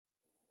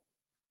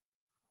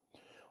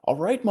All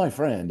right, my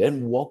friend,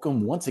 and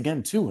welcome once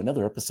again to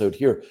another episode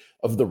here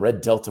of the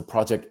Red Delta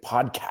Project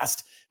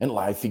podcast and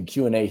live feed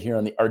Q&A here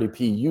on the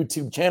RDP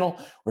YouTube channel.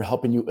 We're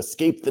helping you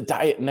escape the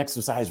diet and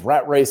exercise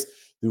rat race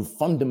through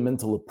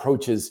fundamental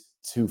approaches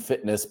to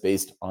fitness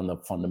based on the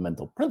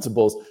fundamental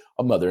principles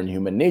of mother and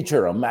human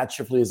nature. I'm Matt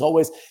Shifley, as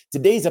always.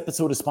 Today's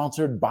episode is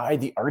sponsored by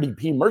the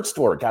RDP merch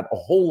store. Got a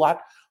whole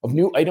lot of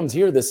new items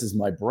here. This is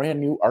my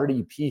brand new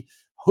RDP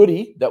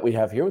hoodie that we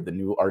have here with the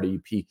new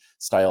RDP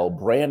style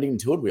branding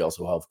to it. We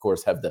also, of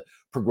course, have the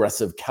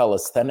progressive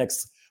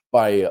calisthenics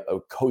by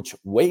Coach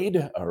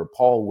Wade or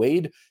Paul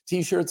Wade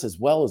t-shirts as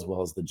well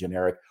as the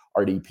generic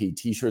RDP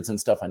t-shirts and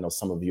stuff. I know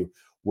some of you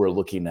were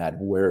looking at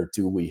where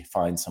do we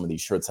find some of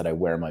these shirts that I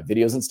wear in my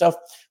videos and stuff.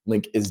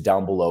 Link is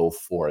down below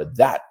for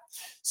that.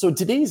 So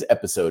today's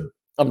episode,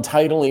 I'm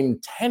titling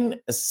 10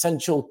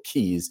 Essential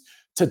Keys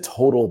to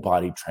Total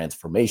Body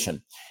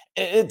Transformation.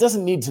 It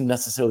doesn't need to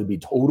necessarily be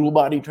total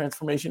body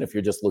transformation. If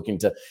you're just looking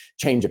to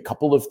change a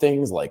couple of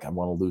things, like I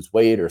want to lose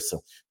weight or so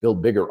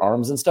build bigger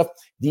arms and stuff,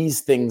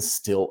 these things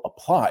still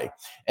apply.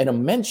 And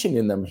I'm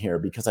mentioning them here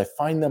because I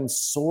find them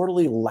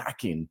sorely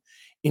lacking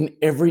in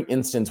every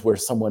instance where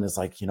someone is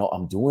like,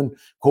 I'm doing,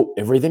 quote,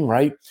 everything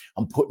right.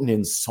 I'm putting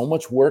in so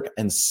much work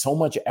and so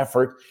much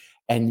effort,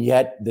 and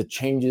yet the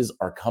changes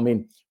are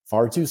coming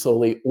far too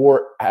slowly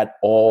or at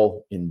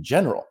all in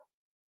general.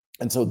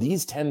 And so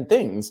these 10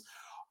 things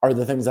are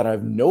the things that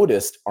I've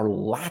noticed are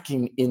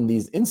lacking in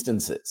these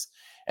instances.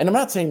 And I'm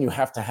not saying you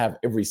have to have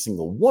every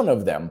single one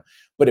of them,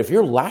 but if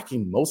you're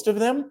lacking most of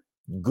them,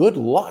 good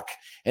luck.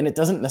 And it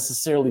doesn't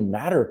necessarily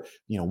matter,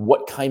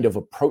 what kind of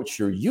approach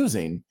you're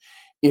using.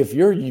 If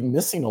you're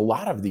missing a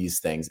lot of these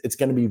things, it's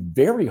going to be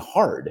very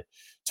hard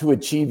to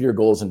achieve your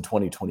goals in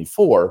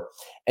 2024.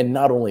 And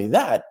not only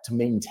that, to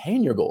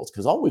maintain your goals.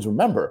 Because always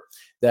remember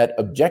that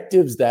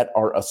objectives that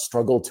are a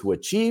struggle to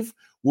achieve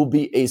will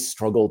be a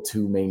struggle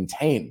to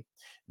maintain.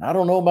 I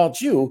don't know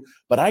about you,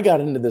 but I got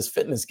into this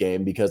fitness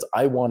game because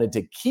I wanted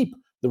to keep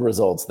the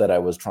results that I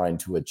was trying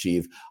to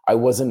achieve. I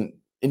wasn't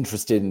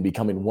interested in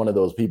becoming one of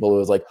those people who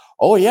was like,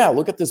 oh yeah,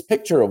 look at this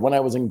picture of when I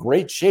was in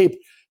great shape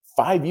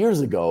 5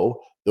 years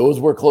ago. Those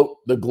were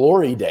the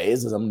glory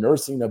days as I'm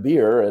nursing a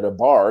beer at a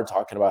bar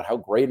talking about how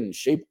great in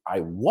shape I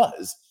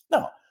was.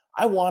 No,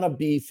 I want to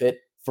be fit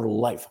for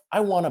life. I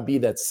want to be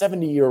that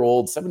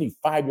 70-year-old,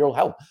 75-year-old,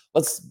 hell,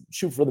 let's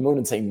shoot for the moon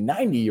and say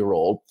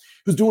 90-year-old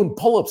who's doing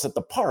pull-ups at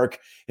the park,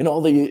 and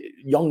all the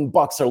young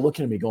bucks are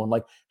looking at me going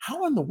like,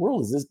 how in the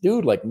world is this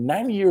dude like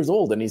 90 years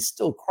old and he's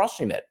still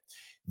crushing it?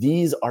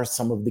 These are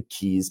some of the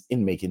keys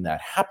in making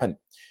that happen.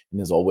 And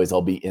as always,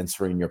 I'll be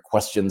answering your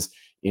questions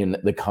in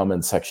the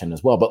comment section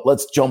as well. But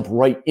let's jump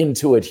right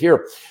into it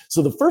here.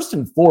 So the first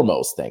and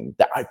foremost thing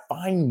that I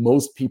find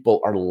most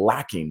people are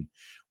lacking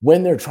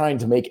when they're trying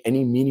to make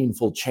any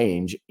meaningful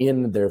change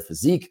in their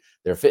physique,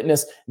 their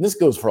fitness, and this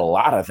goes for a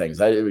lot of things,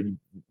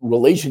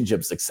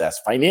 relationship success,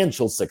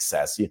 financial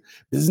success,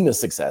 business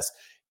success,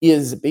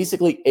 is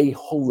basically a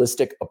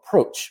holistic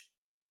approach,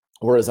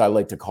 or as I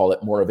like to call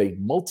it, more of a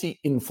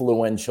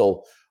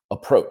multi-influential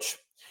approach.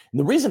 And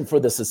the reason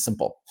for this is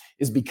simple,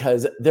 is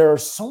because there are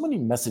so many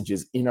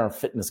messages in our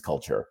fitness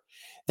culture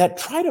that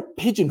try to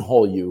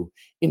pigeonhole you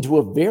into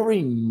a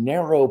very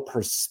narrow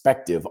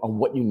perspective on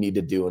what you need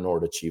to do in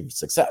order to achieve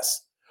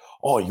success.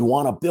 Oh, you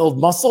want to build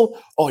muscle?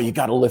 Oh, you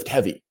got to lift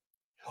heavy.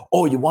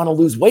 Oh, you want to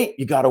lose weight?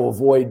 You got to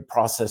avoid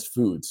processed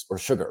foods or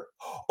sugar.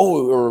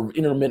 Oh, or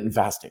intermittent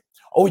fasting.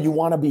 Oh, you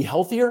want to be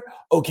healthier?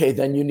 Okay,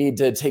 then you need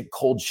to take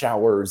cold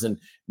showers and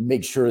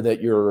make sure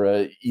that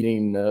you're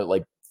eating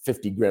like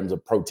 50 grams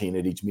of protein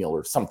at each meal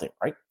or something,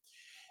 right?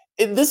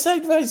 This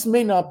advice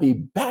may not be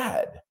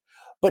bad,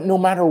 but no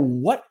matter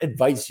what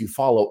advice you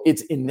follow,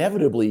 it's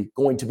inevitably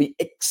going to be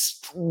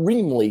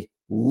extremely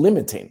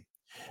limiting.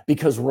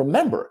 Because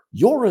remember,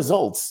 your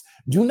results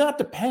do not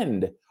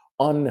depend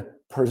on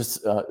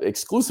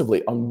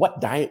exclusively on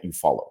what diet you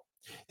follow.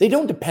 They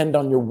don't depend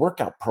on your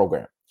workout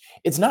program.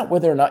 It's not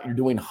whether or not you're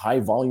doing high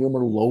volume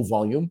or low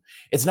volume.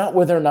 It's not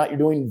whether or not you're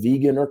doing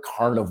vegan or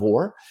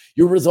carnivore.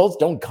 Your results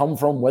don't come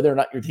from whether or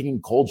not you're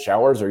taking cold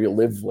showers or you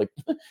live like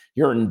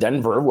you're in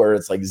Denver where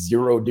it's like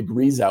 0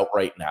 degrees out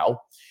right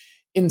now.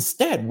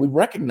 Instead, we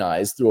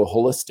recognize through a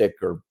holistic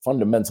or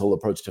fundamental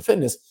approach to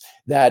fitness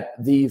that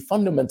the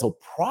fundamental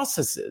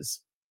processes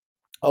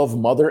of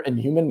mother and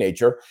human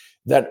nature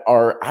that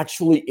are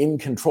actually in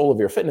control of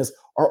your fitness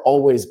are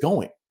always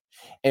going.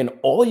 And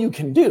all you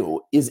can do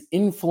is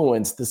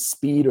influence the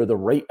speed or the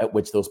rate at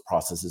which those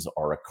processes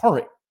are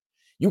occurring.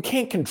 You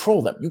can't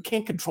control them. You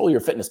can't control your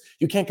fitness.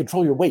 You can't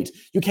control your weight.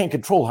 You can't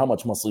control how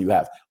much muscle you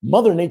have.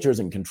 Mother Nature is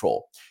in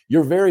control.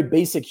 Your very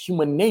basic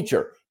human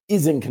nature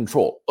is in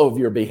control of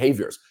your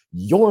behaviors.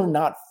 You're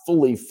not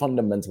fully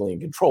fundamentally in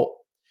control.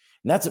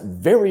 And that's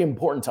very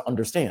important to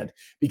understand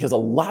because a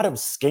lot of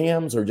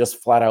scams or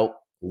just flat out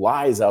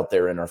lies out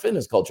there in our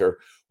fitness culture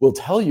will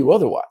tell you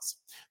otherwise.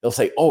 They'll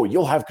say, oh,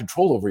 you'll have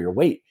control over your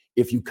weight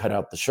if you cut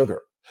out the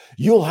sugar.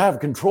 You'll have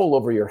control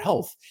over your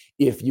health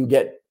if you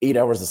get 8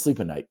 hours of sleep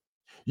a night.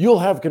 You'll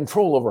have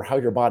control over how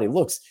your body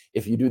looks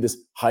if you do this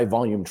high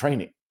volume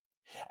training.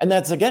 And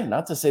that's, again,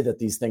 not to say that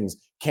these things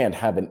can't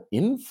have an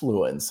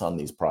influence on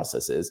these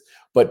processes,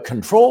 but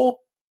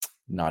control,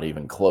 not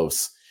even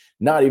close.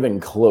 Not even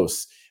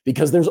close.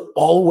 Because there's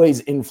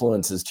always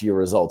influences to your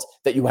results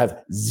that you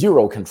have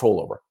zero control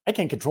over. I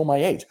can't control my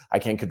age. I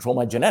can't control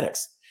my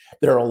genetics.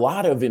 There are a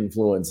lot of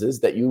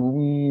influences that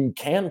you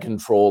can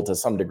control to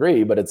some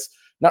degree, but it's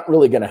not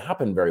really going to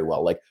happen very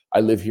well. Like, I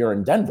live here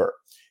in Denver,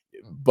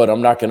 but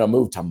I'm not going to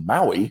move to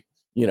Maui,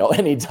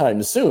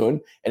 anytime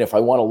soon. And if I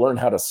want to learn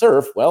how to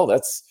surf, well,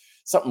 that's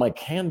something I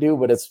can do,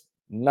 but it's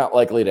not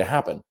likely to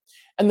happen.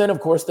 And then, of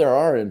course, there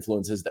are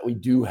influences that we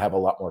do have a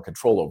lot more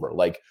control over,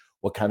 like,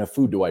 what kind of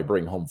food do I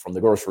bring home from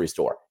the grocery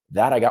store?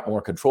 That I got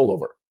more control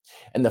over.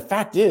 And the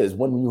fact is,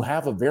 when you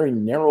have a very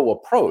narrow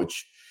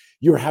approach,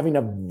 you're having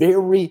a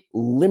very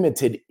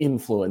limited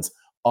influence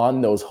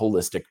on those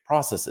holistic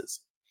processes.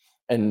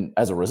 And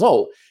as a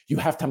result, you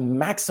have to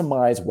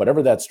maximize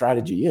whatever that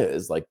strategy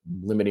is, like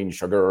limiting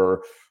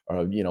sugar,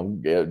 or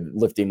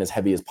lifting as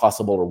heavy as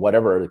possible, or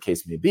whatever the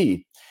case may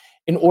be,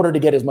 in order to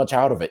get as much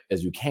out of it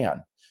as you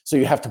can. So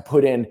you have to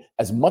put in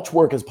as much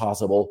work as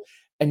possible,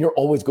 and you're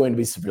always going to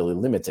be severely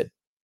limited.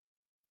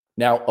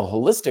 Now, a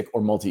holistic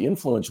or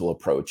multi-influential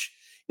approach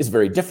is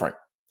very different.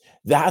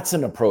 That's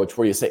an approach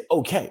where you say,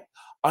 okay,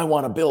 I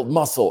want to build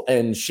muscle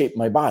and shape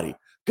my body.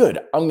 Good.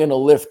 I'm going to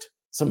lift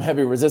some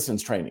heavy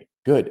resistance training.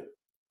 Good.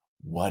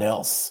 What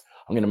else?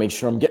 I'm going to make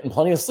sure I'm getting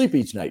plenty of sleep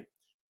each night.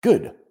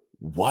 Good.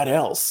 What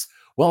else?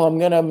 Well, I'm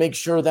going to make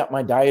sure that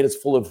my diet is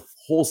full of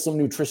wholesome,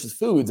 nutritious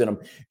foods, and I'm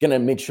going to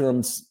make sure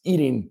I'm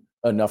eating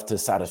enough to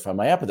satisfy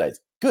my appetites.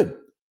 Good.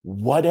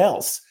 What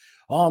else?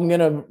 Oh, I'm going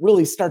to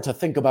really start to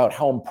think about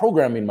how I'm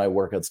programming my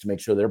workouts to make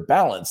sure they're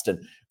balanced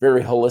and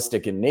very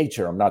holistic in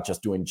nature. I'm not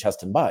just doing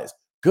chest and buys.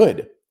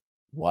 Good.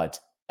 What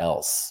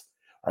else?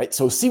 All right.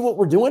 So see what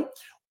we're doing?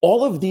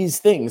 All of these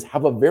things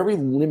have a very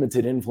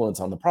limited influence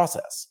on the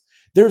process.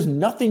 There's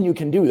nothing you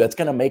can do that's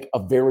going to make a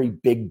very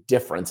big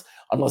difference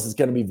unless it's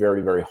going to be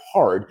very, very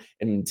hard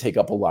and take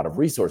up a lot of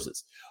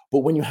resources. But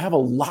when you have a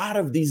lot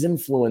of these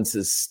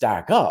influences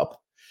stack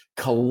up,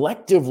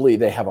 collectively,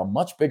 they have a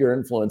much bigger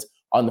influence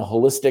on the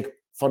holistic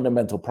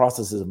fundamental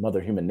processes of mother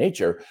human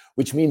nature,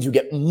 which means you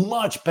get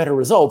much better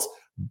results.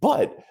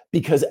 But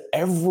because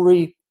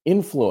every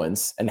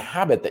influence and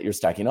habit that you're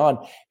stacking on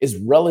is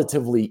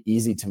relatively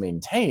easy to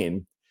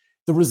maintain,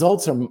 the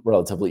results are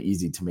relatively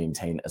easy to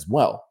maintain as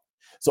well.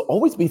 So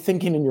always be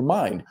thinking in your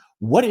mind,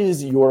 what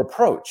is your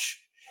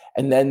approach?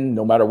 And then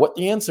no matter what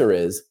the answer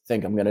is,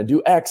 think, I'm going to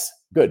do X.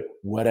 Good.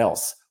 What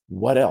else?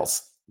 What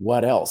else?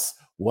 What else?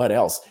 What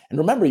else? And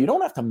remember, you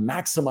don't have to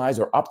maximize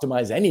or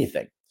optimize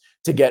anything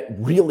to get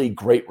really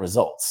great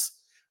results.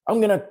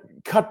 I'm going to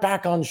cut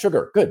back on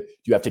sugar. Good. Do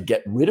you have to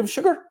get rid of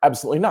sugar?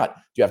 Absolutely not.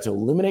 Do you have to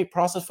eliminate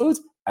processed foods?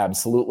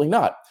 Absolutely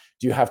not.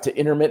 Do you have to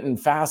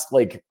intermittent fast,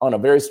 like on a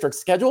very strict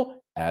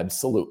schedule?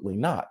 Absolutely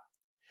not.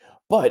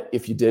 But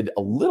if you did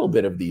a little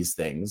bit of these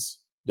things,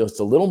 just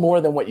a little more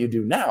than what you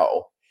do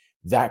now,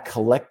 that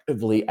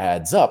collectively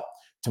adds up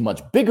to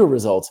much bigger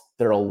results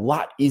that are a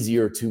lot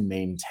easier to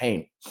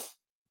maintain.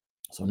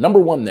 So number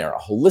one there, a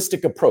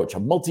holistic approach, a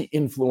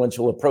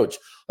multi-influential approach.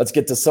 Let's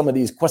get to some of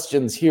these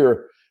questions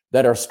here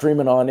that are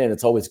streaming on in.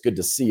 It's always good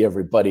to see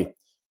everybody.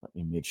 Let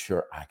me make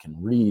sure I can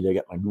read. I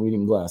got my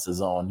reading glasses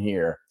on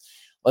here.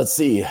 Let's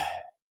see.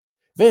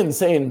 Vin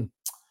saying,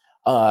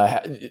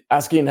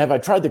 asking, have I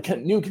tried the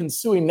new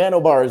Kensui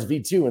Nanobars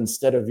V2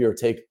 instead of your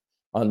take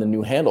on the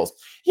new handles?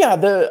 Yeah,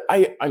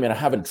 I mean, I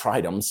haven't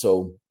tried them,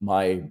 so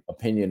my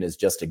opinion is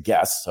just a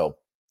guess. So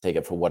take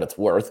it for what it's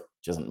worth,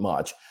 which isn't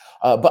much.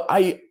 But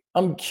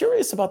I'm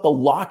curious about the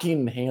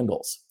locking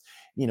handles,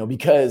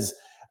 because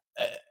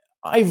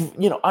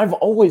I've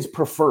always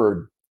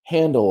preferred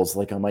handles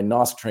like on my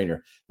NOS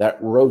trainer that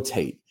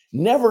rotate.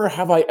 Never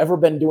have I ever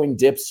been doing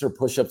dips or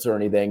push-ups or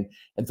anything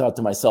and thought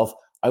to myself,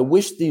 I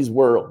wish these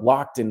were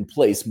locked in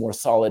place, more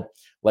solid,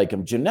 like a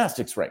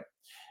gymnastics ring.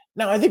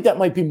 Now, I think that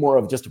might be more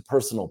of just a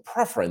personal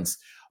preference,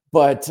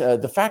 but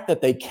the fact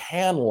that they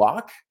can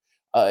lock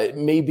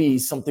may be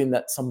something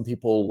that some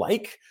people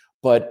like,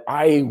 but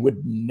I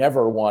would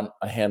never want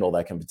a handle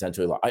that can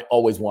potentially lock. I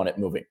always want it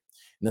moving.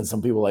 And then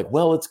some people are like,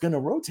 well, it's going to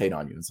rotate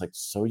on you. It's like,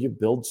 so you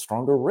build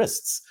stronger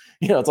wrists.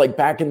 It's like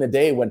back in the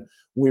day when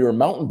we were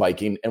mountain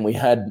biking and we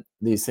had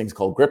these things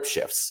called grip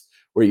shifts,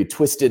 where you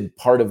twisted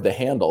part of the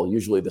handle,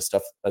 usually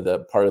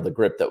the part of the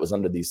grip that was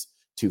under these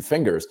two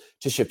fingers,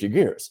 to shift your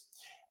gears.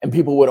 And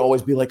people would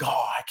always be like,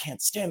 oh, I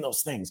can't stand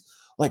those things.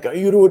 Like,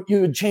 you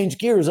would change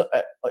gears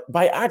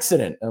by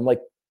accident. And I'm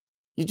like,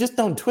 you just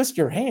don't twist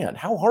your hand.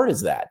 How hard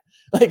is that?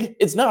 Like,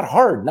 it's not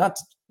hard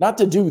not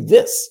to do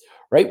this,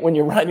 right? When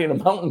you're riding a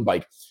mountain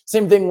bike.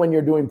 Same thing when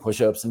you're doing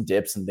push-ups and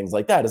dips and things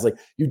like that. It's like,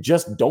 you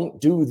just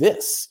don't do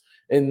this.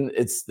 And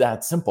it's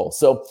that simple.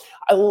 So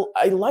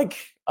I like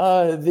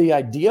the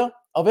idea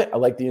of it. I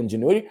like the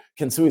ingenuity.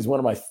 Kensui is one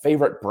of my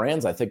favorite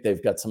brands. I think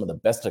they've got some of the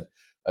best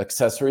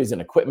accessories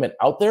and equipment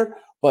out there,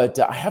 but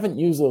I haven't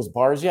used those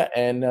bars yet.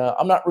 And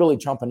I'm not really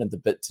chomping at the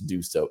bit to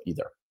do so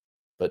either.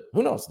 But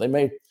who knows? They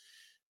may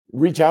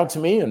reach out to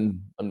me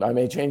and I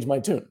may change my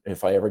tune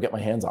if I ever get my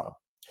hands on them.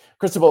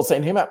 Christabel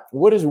saying, hey, Matt,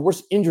 what is the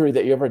worst injury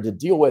that you ever had to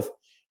deal with?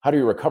 How do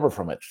you recover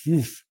from it?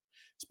 This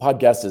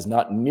podcast is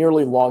not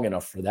nearly long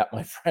enough for that,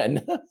 my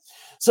friend.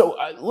 So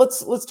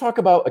let's talk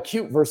about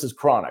acute versus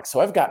chronic.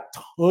 So I've got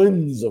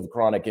tons of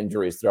chronic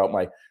injuries throughout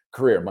my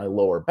career. My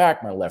lower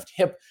back, my left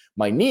hip,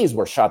 my knees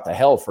were shot to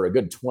hell for a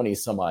good 20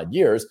 some odd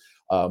years.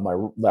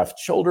 My left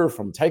shoulder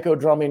from taiko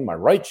drumming, my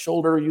right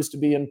shoulder used to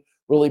be in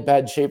really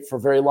bad shape for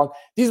very long.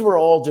 These were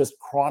all just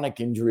chronic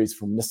injuries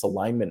from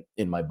misalignment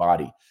in my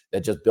body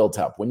that just built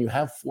up. When you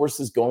have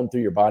forces going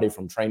through your body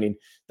from training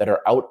that are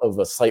out of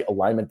a site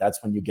alignment,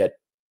 that's when you get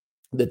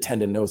the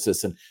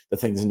tendinosis and the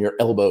things in your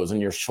elbows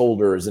and your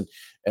shoulders and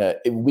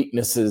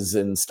weaknesses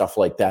and stuff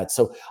like that.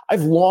 So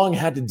I've long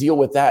had to deal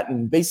with that.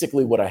 And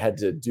basically what I had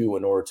to do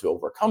in order to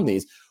overcome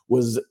these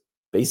was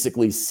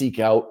basically seek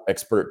out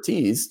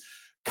expertise,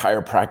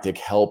 chiropractic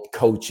help,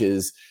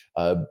 coaches,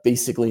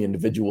 basically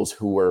individuals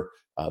who were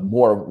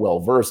more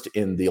well-versed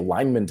in the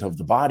alignment of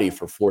the body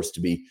for force to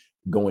be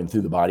going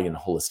through the body in a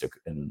holistic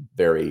and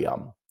very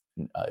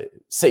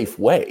safe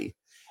way.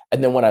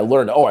 And then when I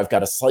learned, oh, I've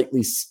got a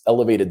slightly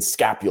elevated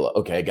scapula.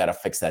 Okay, I got to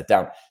fix that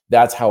down.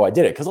 That's how I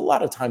did it. Because a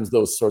lot of times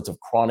those sorts of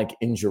chronic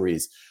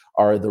injuries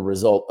are the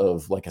result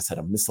of, like I said,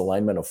 a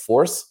misalignment of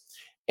force.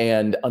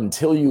 And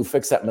until you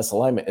fix that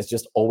misalignment, it's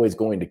just always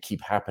going to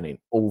keep happening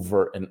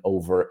over and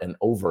over and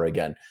over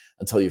again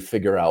until you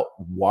figure out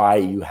why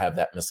you have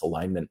that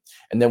misalignment.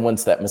 And then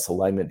once that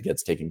misalignment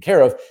gets taken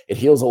care of, it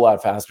heals a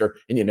lot faster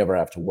and you never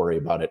have to worry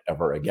about it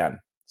ever again.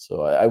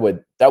 So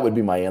that would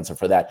be my answer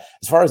for that.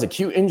 As far as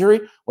acute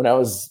injury, when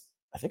I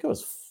think I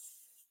was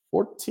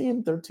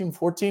 14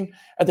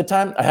 at the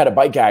time, I had a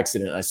bike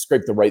accident. I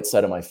scraped the right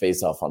side of my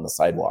face off on the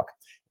sidewalk.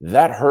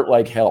 That hurt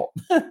like hell.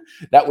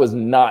 That was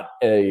not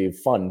a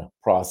fun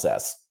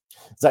process.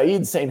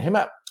 Zaid saying, hey,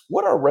 Matt,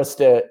 what are rest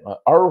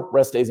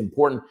days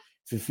important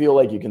if you feel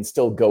like you can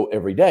still go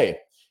every day?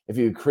 If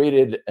you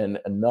created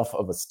enough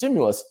of a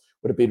stimulus,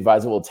 would it be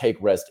advisable to take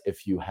rest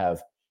if you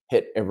have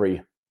hit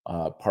every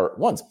part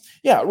once?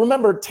 Yeah,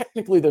 remember,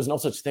 technically, there's no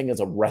such thing as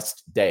a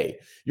rest day.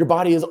 Your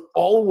body is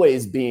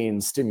always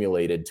being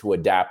stimulated to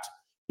adapt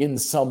in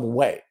some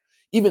way.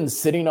 Even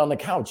sitting on the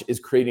couch is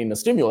creating a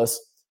stimulus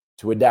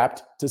to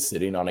adapt to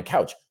sitting on a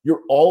couch.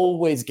 You're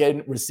always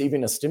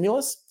receiving a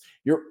stimulus.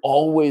 You're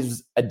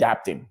always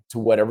adapting to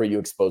whatever you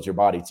expose your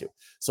body to.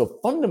 So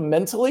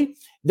fundamentally,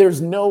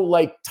 there's no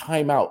like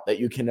timeout that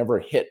you can ever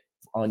hit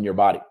on your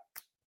body.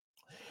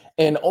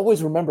 And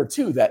always remember,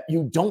 too, that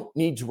you don't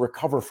need to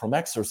recover from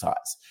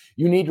exercise.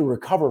 You need to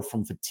recover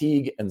from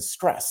fatigue and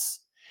stress.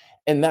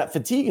 And that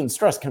fatigue and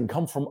stress can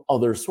come from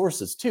other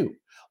sources, too,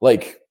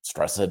 like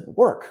stress at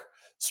work,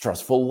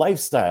 stressful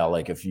lifestyle.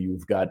 Like if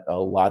you've got a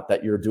lot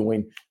that you're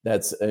doing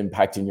that's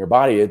impacting your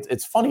body.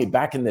 It's funny,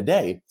 back in the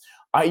day,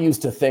 I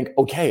used to think,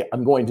 okay,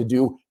 I'm going to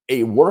do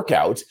a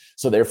workout.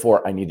 So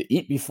therefore I need to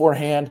eat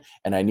beforehand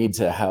and I need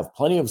to have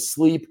plenty of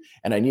sleep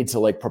and I need to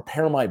like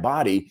prepare my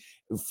body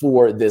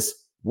for this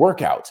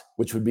workout,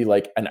 which would be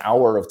like an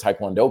hour of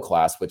Taekwondo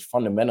class, which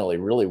fundamentally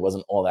really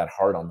wasn't all that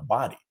hard on the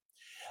body.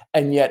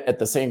 And yet at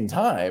the same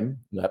time,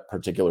 that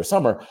particular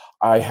summer,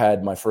 I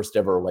had my first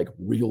ever like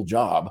real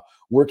job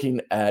working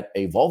at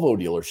a Volvo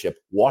dealership,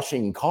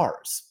 washing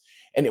cars.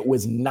 And it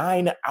was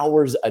 9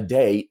 hours a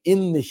day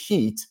in the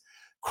heat,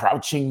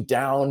 crouching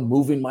down,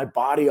 moving my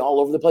body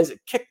all over the place. It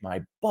kicked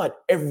my butt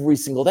every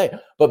single day.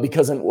 But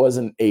because it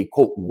wasn't a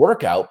quote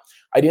workout,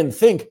 I didn't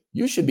think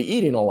you should be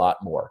eating a lot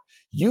more.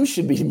 You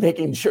should be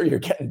making sure you're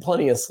getting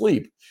plenty of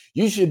sleep.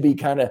 You should be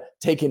kind of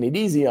taking it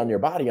easy on your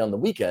body on the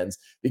weekends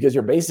because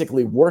you're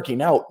basically working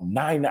out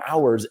 9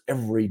 hours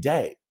every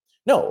day.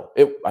 No,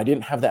 I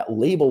didn't have that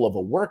label of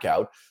a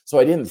workout, so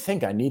I didn't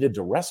think I needed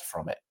to rest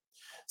from it.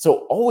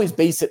 So always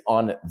base it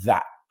on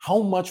that. How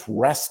much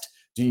rest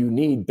do you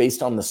need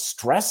based on the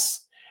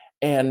stress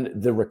and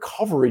the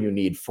recovery you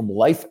need from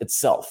life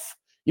itself?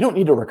 You don't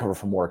need to recover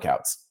from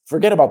workouts.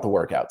 Forget about the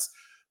workouts.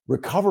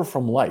 Recover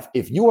from life.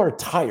 If you are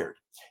tired,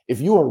 if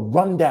you are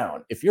run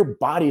down, if your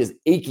body is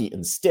achy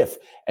and stiff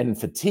and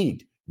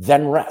fatigued,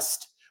 then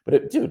rest.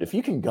 But dude, if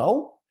you can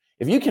go,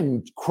 if you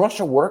can crush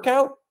a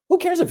workout, who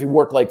cares if you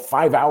work like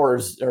 5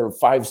 hours or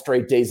 5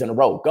 straight days in a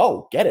row?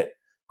 Go, get it.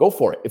 Go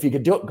for it. If you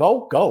could do it,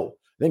 go.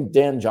 I think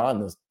Dan John,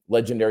 the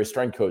legendary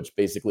strength coach,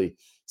 basically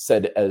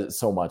said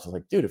so much.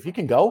 Like, dude, if you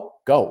can go.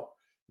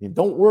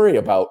 Don't worry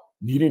about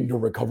needing to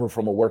recover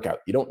from a workout.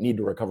 You don't need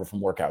to recover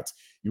from workouts.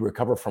 You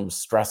recover from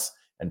stress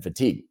and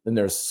fatigue. And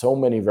there's so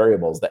many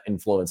variables that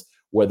influence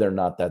whether or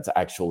not that's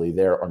actually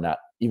there or not,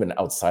 even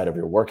outside of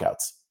your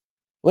workouts.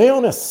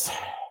 Leonis,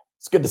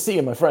 it's good to see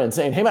you, my friend,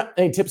 saying, hey, Matt,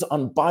 any tips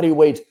on body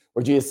weight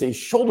or GSA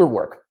shoulder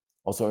work?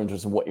 Also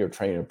interested in what your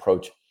training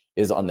approach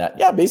is on that.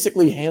 Yeah,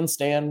 basically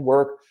handstand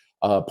work,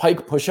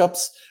 pike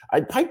push-ups.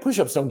 Pike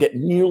push-ups don't get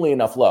nearly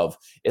enough love.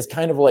 It's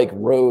kind of like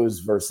rows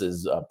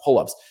versus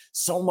pull-ups.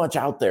 So much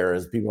out there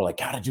is people are like,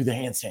 gotta do the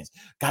handstands,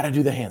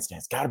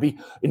 gotta be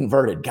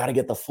inverted, gotta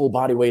get the full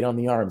body weight on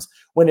the arms.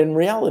 When in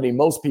reality,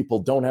 most people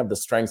don't have the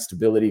strength,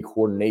 stability,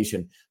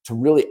 coordination to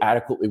really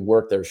adequately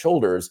work their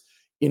shoulders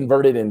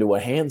inverted into a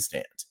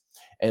handstand.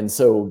 And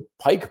so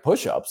pike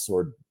push-ups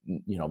or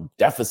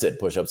deficit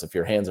push-ups, if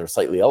your hands are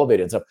slightly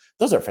elevated and stuff,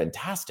 those are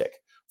fantastic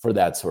for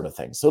that sort of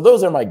thing. So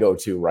those are my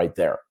go-to right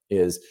there,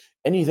 is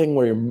anything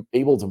where you're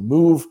able to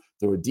move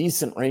through a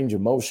decent range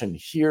of motion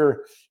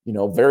here,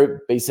 very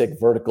basic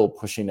vertical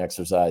pushing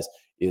exercise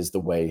is the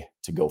way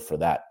to go for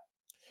that.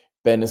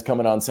 Ben is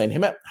coming on saying, hey,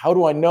 Matt, how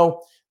do I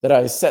know that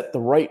I set the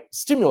right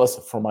stimulus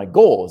for my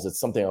goal? Is it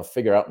something I'll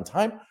figure out in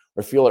time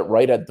or feel it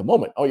right at the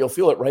moment? Oh, you'll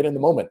feel it right in the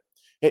moment.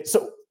 Okay,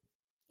 so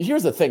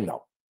here's the thing,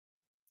 though.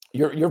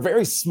 You're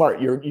very smart.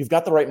 You've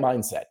got the right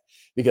mindset,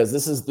 because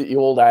this is the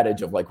old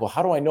adage of like, well,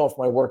 how do I know if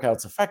my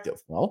workout's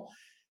effective? Well,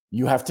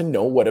 you have to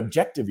know what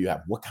objective you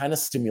have. What kind of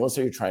stimulus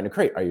are you trying to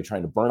create? Are you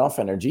trying to burn off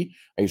energy?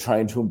 Are you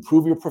trying to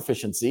improve your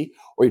proficiency?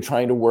 Or are you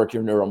trying to work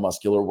your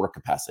neuromuscular work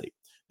capacity?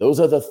 Those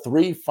are the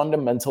three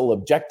fundamental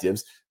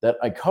objectives that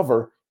I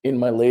cover in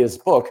my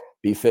latest book,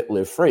 Be Fit,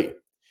 Live Free.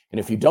 And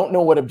if you don't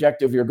know what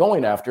objective you're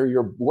going after,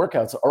 your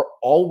workouts are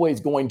always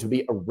going to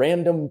be a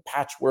random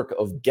patchwork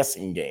of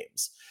guessing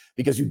games,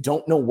 because you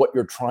don't know what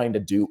you're trying to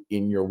do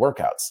in your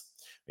workouts.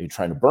 Are you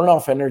trying to burn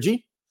off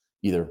energy,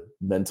 either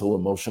mental,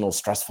 emotional,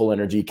 stressful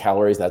energy,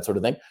 calories, that sort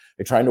of thing?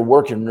 You're trying to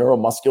work your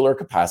neuromuscular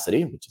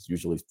capacity, which is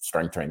usually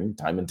strength training,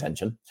 time and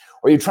tension.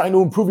 Or you're trying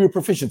to improve your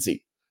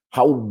proficiency.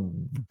 How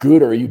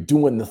good are you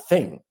doing the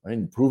thing? Right?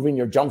 Improving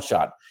your jump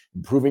shot,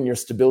 improving your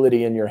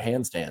stability in your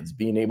handstands,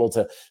 being able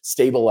to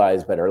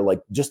stabilize better, like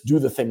just do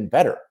the thing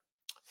better.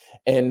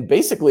 And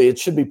basically, it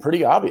should be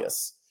pretty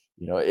obvious.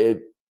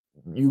 You're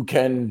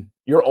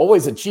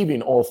always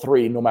achieving all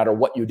three no matter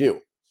what you do.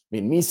 I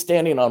mean, me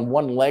standing on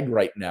one leg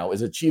right now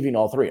is achieving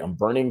all three. I'm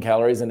burning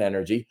calories and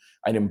energy.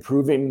 I'm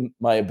improving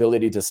my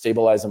ability to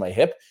stabilize in my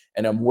hip,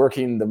 and I'm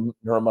working the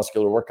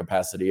neuromuscular work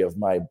capacity of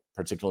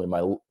particularly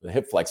my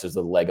hip flexors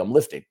of the leg I'm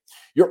lifting.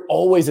 You're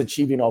always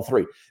achieving all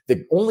three.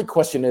 The only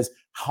question is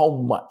how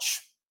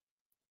much.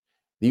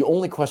 The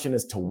only question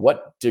is to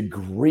what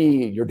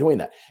degree you're doing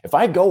that. If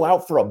I go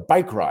out for a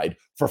bike ride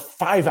for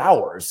 5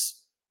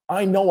 hours,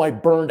 I know I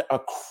burned a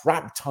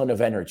crap ton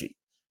of energy.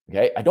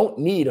 Okay. I don't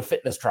need a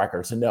fitness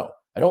tracker to know.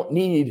 I don't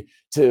need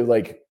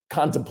to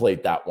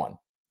contemplate that one.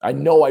 I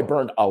know I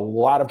burned a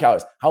lot of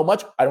calories. How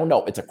much? I don't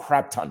know. It's a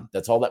crap ton.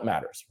 That's all that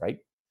matters, right?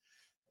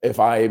 If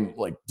I'm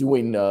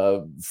doing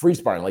free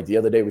sparring, like the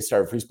other day we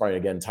started free sparring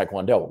again,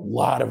 Taekwondo, a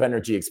lot of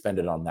energy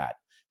expended on that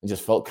and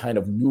just felt kind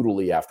of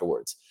noodly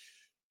afterwards.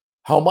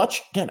 How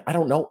much? Again, I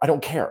don't know. I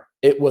don't care.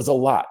 It was a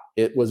lot.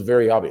 It was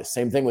very obvious.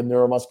 Same thing with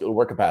neuromuscular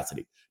work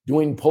capacity.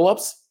 Doing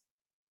pull-ups,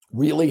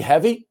 really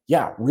heavy?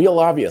 Yeah, real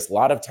obvious. A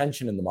lot of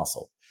tension in the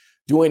muscle.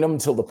 Doing them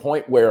to the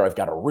point where I've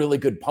got a really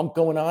good pump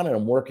going on and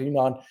I'm working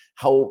on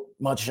how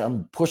much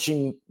I'm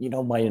pushing,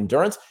 my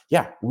endurance.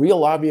 Yeah,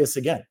 real obvious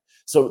again.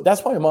 So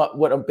that's why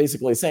what I'm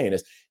basically saying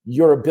is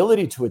your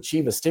ability to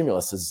achieve a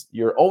stimulus is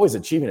you're always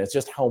achieving it. It's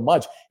just how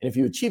much. And if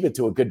you achieve it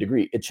to a good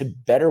degree, it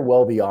should better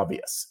well be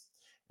obvious.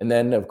 And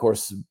then, of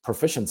course,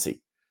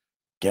 proficiency.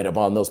 Get up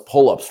on those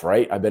pull-ups,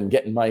 right? I've been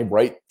getting my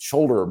right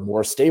shoulder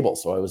more stable.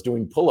 So I was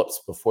doing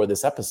pull-ups before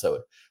this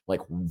episode.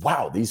 Like,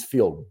 wow, these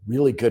feel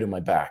really good in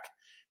my back.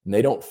 And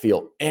they don't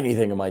feel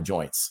anything in my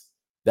joints.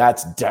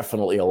 That's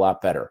definitely a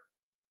lot better.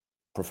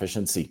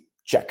 Proficiency,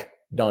 check,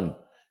 done.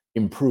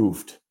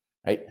 Improved,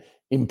 right?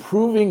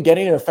 Improving,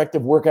 getting an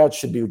effective workout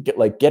should be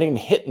like getting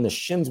hit in the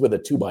shins with a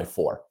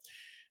 2x4.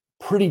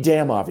 Pretty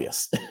damn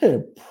obvious.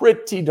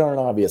 Pretty darn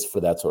obvious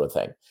for that sort of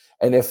thing.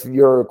 And if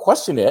you're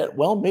questioning it,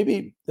 well,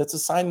 maybe that's a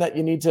sign that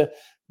you need to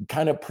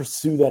kind of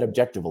pursue that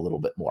objective a little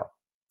bit more.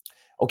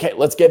 Okay,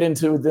 let's get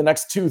into the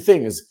next two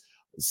things,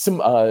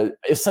 some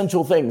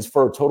essential things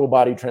for total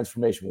body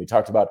transformation. We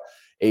talked about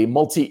a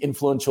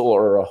multi-influential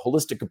or a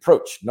holistic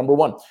approach, number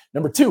one.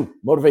 Number two,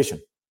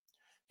 motivation.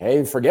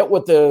 Okay, forget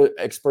what the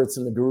experts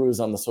and the gurus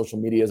on the social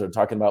medias are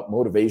talking about,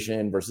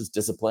 motivation versus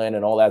discipline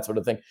and all that sort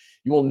of thing.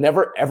 You will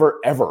never,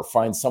 ever, ever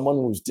find someone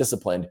who's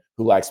disciplined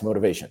who lacks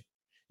motivation.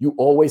 You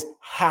always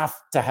have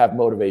to have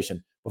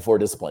motivation before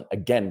discipline.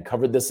 Again,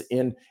 covered this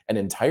in an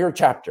entire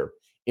chapter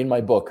in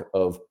my book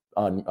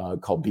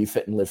called Be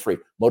Fit and Live Free.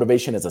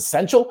 Motivation is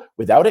essential.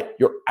 Without it,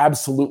 you're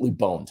absolutely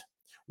boned.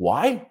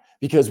 Why?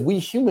 Because we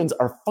humans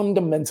are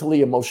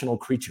fundamentally emotional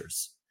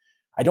creatures.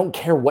 I don't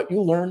care what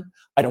you learn.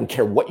 I don't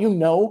care what you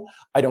know.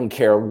 I don't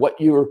care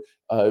what your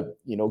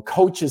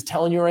coach is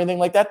telling you or anything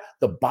like that.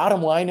 The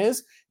bottom line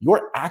is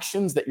your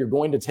actions that you're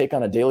going to take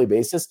on a daily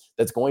basis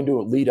that's going to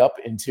lead up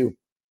into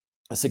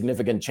a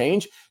significant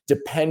change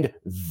depend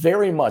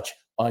very much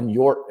on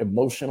your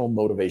emotional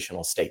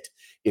motivational state.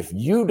 If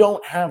you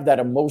don't have that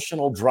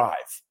emotional drive,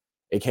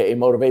 aka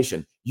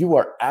motivation, you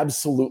are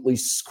absolutely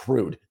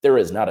screwed. There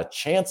is not a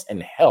chance in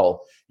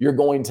hell you're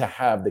going to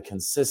have the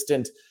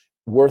consistent,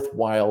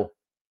 worthwhile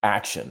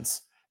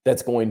actions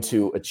that's going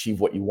to achieve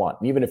what you want.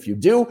 And even if you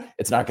do,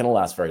 it's not going to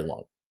last very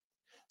long.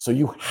 So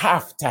you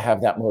have to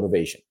have that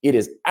motivation. It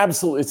is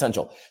absolutely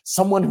essential.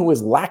 Someone who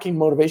is lacking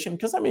motivation,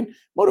 because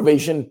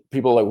motivation,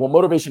 people are like, well,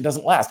 motivation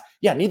doesn't last.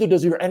 Yeah, neither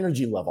does your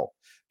energy level.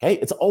 Okay,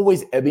 it's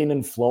always ebbing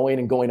and flowing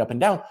and going up and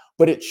down,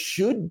 but it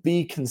should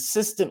be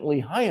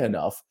consistently high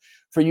enough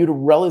for you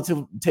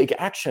to take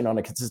action on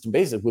a consistent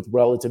basis with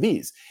relative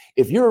ease.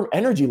 If your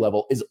energy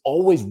level is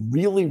always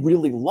really,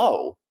 really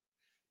low,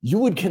 you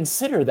would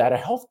consider that a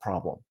health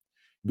problem.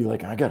 Be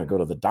like, I got to go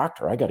to the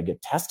doctor. I got to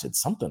get tested.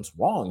 Something's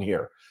wrong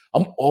here.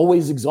 I'm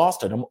always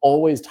exhausted. I'm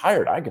always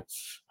tired. I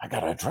got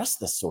to address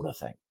this sort of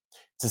thing.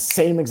 It's the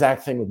same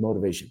exact thing with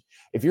motivation.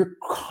 If you're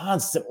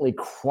constantly,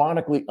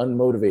 chronically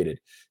unmotivated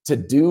to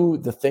do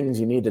the things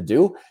you need to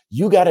do,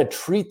 you got to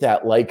treat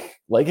that like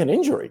an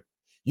injury.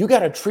 You got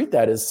to treat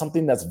that as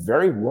something that's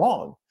very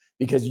wrong,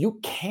 because you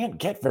can't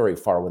get very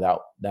far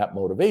without that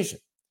motivation.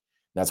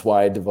 That's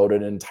why I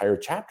devoted an entire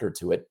chapter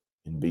to it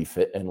in Be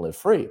Fit and Live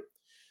Free.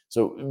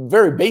 So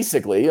very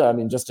basically, I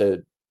mean,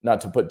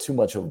 not to put too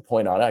much of a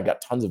point on it, I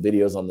got tons of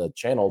videos on the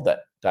channel that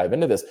dive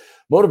into this.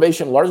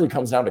 Motivation largely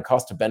comes down to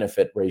cost to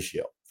benefit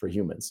ratio for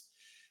humans.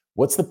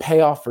 What's the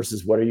payoff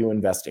versus what are you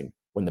investing?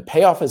 When the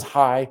payoff is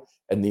high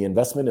and the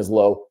investment is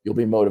low, you'll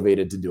be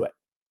motivated to do it.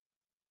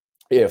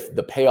 If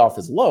the payoff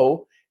is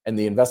low and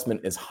the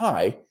investment is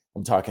high,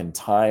 I'm talking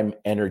time,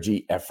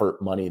 energy,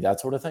 effort, money,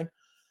 that sort of thing,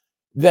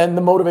 then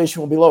the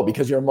motivation will be low,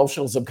 because your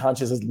emotional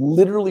subconscious is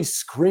literally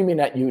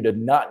screaming at you to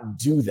not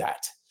do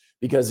that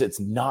because it's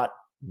not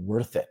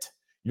worth it.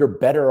 You're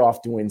better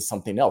off doing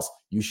something else.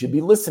 You should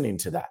be listening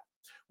to that.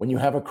 When you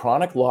have a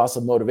chronic loss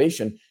of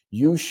motivation,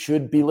 you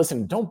should be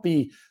listening. Don't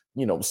be,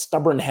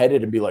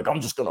 stubborn-headed and be like,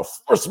 I'm just going to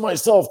force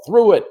myself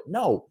through it.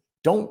 No,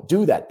 don't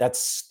do that. That's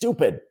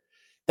stupid.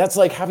 That's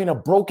like having a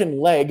broken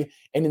leg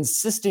and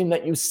insisting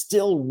that you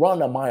still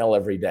run a mile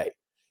every day.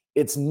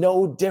 It's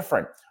no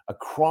different. A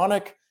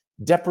chronic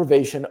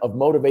deprivation of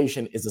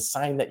motivation is a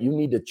sign that you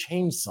need to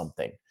change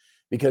something,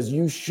 because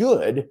you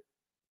should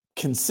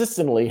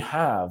consistently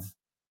have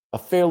a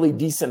fairly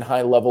decent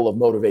high level of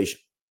motivation.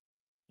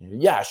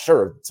 Yeah,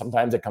 sure,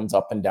 sometimes it comes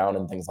up and down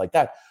and things like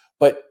that,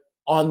 but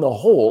on the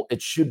whole,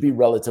 it should be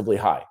relatively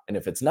high. And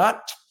if it's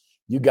not,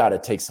 you got to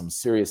take some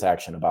serious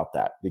action about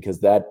that, because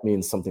that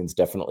means something's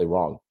definitely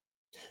wrong.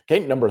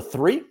 Okay, number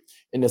 3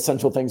 in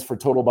essential things for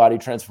total body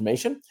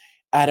transformation: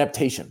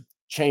 adaptation,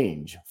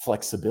 change,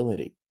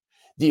 flexibility.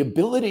 The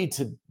ability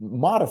to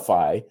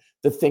modify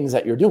the things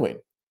that you're doing.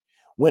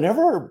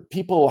 Whenever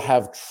people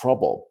have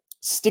trouble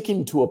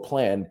sticking to a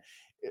plan,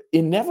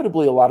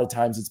 inevitably a lot of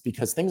times it's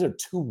because things are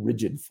too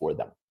rigid for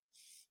them.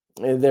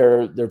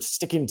 They're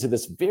sticking to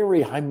this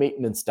very high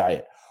maintenance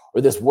diet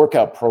or this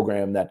workout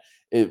program that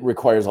it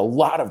requires a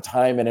lot of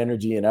time and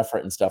energy and effort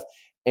and stuff.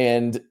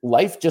 And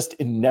life just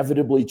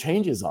inevitably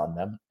changes on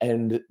them,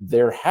 and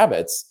their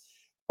habits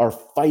are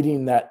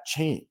fighting that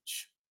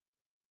change.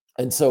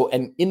 And so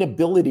an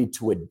inability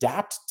to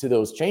adapt to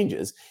those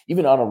changes,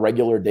 even on a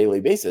regular daily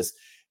basis,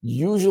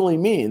 usually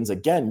means,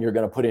 again, you're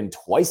going to put in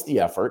twice the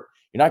effort.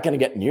 You're not going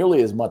to get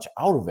nearly as much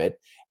out of it.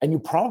 And you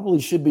probably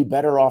should be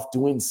better off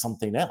doing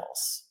something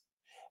else.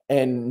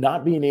 And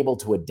not being able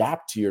to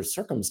adapt to your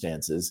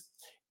circumstances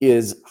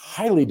is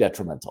highly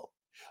detrimental.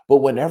 But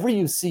whenever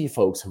you see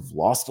folks who've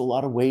lost a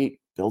lot of weight,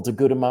 built a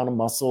good amount of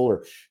muscle,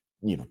 or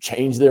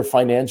changed their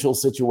financial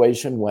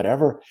situation,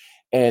 whatever,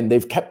 and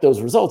they've kept those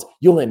results,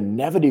 you'll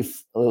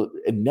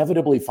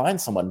inevitably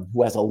find someone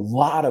who has a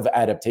lot of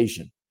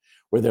adaptation,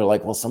 where they're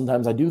like, well,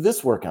 sometimes I do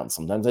this workout,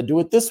 sometimes I do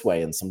it this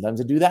way, and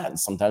sometimes I do that, and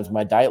sometimes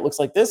my diet looks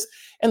like this,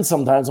 and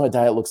sometimes my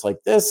diet looks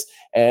like this,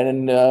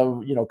 and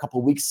a couple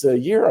of weeks a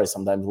year, I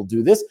sometimes will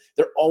do this.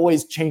 They're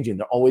always changing.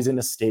 They're always in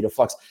a state of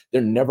flux.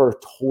 They're never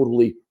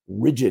totally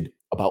rigid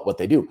about what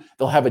they do.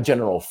 They'll have a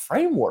general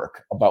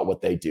framework about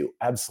what they do,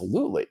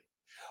 absolutely.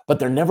 But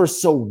they're never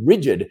so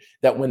rigid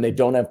that when they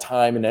don't have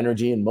time and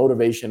energy and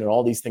motivation and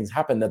all these things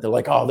happen, that they're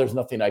like, oh, there's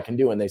nothing I can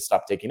do, and they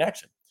stop taking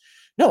action.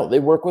 No, they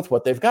work with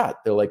what they've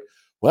got. They're like,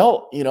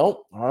 well,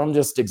 I'm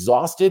just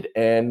exhausted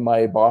and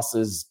my boss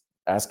is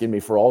asking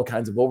me for all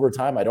kinds of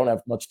overtime. I don't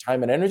have much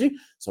time and energy,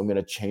 so I'm going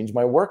to change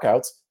my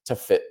workouts to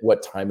fit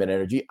what time and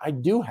energy I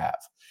do have.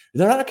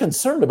 They're not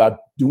concerned about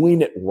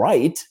doing it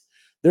right.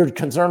 They're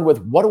concerned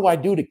with, what do I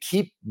do to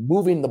keep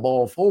moving the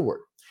ball forward?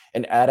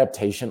 And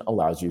adaptation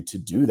allows you to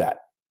do that.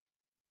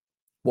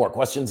 More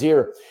questions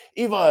here.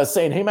 Eva is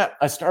saying, hey, Matt,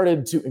 I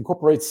started to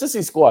incorporate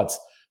sissy squats.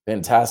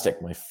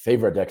 Fantastic. My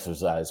favorite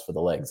exercise for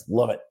the legs.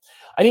 Love it.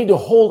 I need to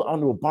hold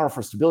onto a bar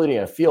for stability.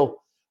 I feel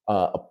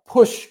a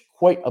push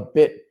quite a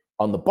bit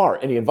on the bar.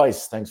 Any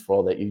advice? Thanks for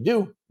all that you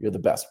do. You're the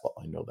best. Well,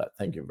 I know that.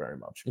 Thank you very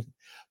much.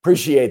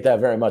 Appreciate that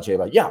very much,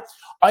 Eva. Yeah,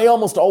 I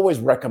almost always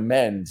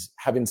recommend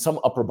having some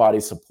upper body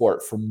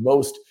support for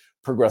most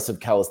progressive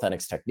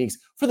calisthenics techniques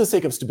for the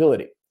sake of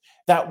stability.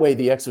 That way,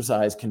 the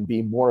exercise can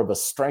be more of a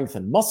strength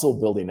and muscle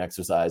building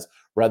exercise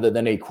rather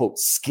than a, quote,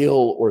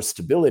 skill or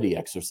stability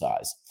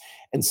exercise.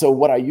 And so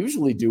what I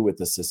usually do with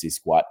the sissy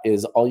squat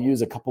is I'll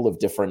use a couple of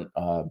different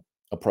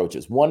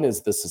approaches. One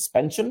is the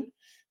suspension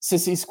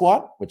sissy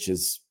squat, which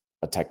is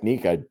a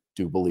technique I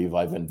do believe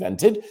I've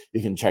invented.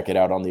 You can check it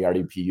out on the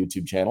RDP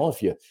YouTube channel.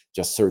 If you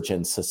just search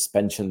in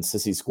suspension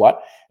sissy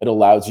squat, it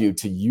allows you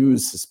to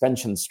use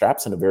suspension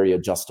straps in a very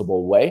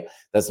adjustable way.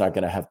 That's not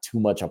going to have too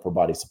much upper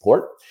body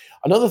support.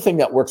 Another thing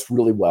that works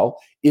really well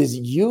is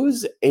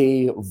use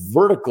a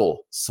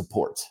vertical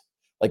support,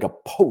 like a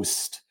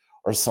post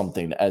or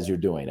something as you're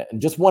doing it,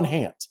 and just one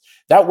hand.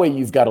 That way,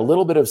 you've got a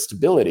little bit of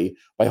stability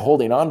by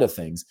holding on to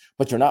things,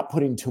 but you're not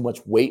putting too much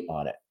weight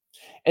on it.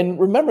 And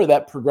remember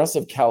that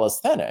progressive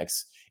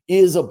calisthenics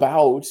is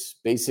about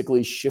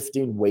basically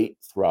shifting weight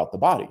throughout the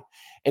body.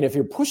 And if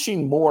you're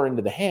pushing more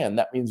into the hand,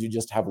 that means you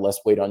just have less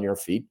weight on your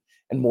feet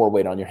and more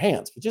weight on your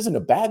hands, which isn't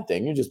a bad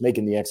thing. You're just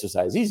making the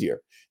exercise easier.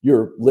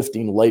 You're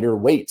lifting lighter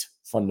weight,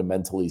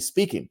 fundamentally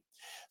speaking.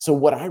 So,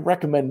 what I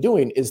recommend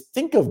doing is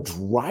think of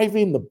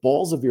driving the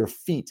balls of your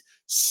feet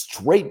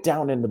straight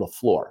down into the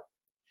floor.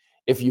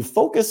 If you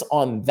focus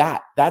on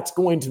that, that's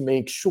going to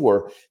make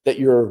sure that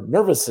your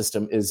nervous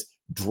system is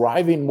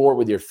driving more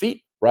with your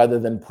feet rather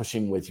than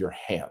pushing with your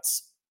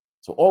hands.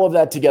 So all of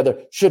that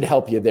together should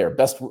help you there.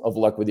 Best of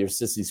luck with your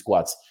sissy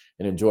squats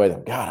and enjoy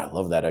them. God, I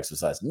love that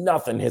exercise.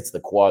 Nothing hits the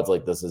quads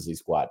like the sissy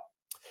squat.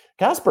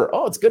 Casper,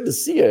 oh, it's good to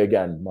see you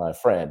again, my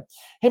friend.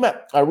 Hey,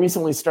 Matt, I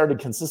recently started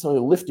consistently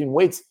lifting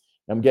weights.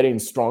 I'm getting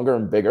stronger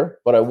and bigger,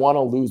 but I want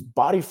to lose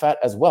body fat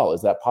as well.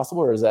 Is that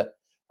possible, or is that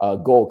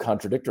goal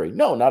contradictory?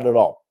 No, not at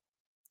all.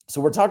 So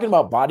we're talking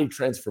about body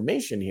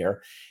transformation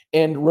here.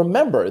 And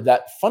remember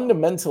that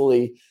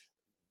fundamentally,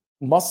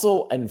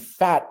 muscle and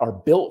fat are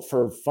built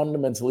for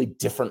fundamentally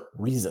different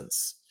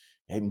reasons.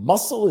 Okay?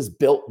 Muscle is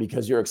built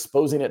because you're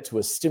exposing it to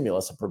a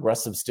stimulus, a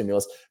progressive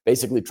stimulus,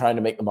 basically trying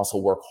to make the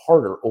muscle work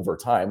harder over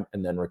time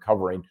and then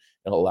recovering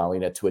and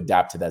allowing it to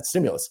adapt to that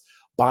stimulus.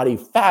 Body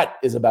fat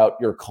is about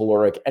your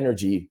caloric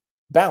energy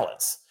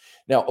balance.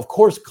 Now, of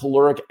course,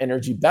 caloric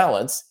energy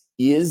balance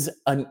is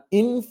an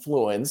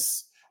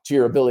influence to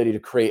your ability to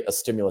create a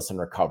stimulus and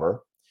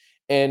recover.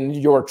 And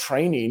your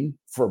training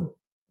for,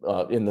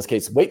 in this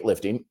case,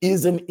 weightlifting,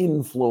 is an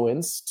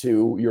influence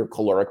to your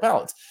caloric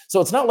balance.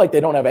 So it's not like they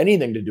don't have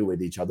anything to do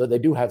with each other. They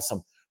do have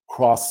some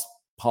cross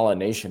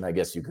pollination, I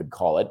guess you could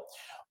call it.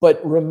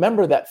 But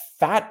remember that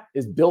fat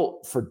is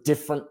built for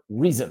different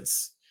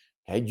reasons.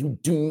 Okay? You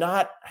do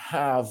not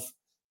have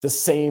the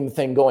same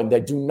thing going. They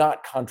do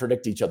not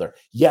contradict each other.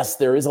 Yes,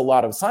 there is a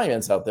lot of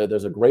science out there.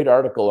 There's a great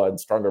article on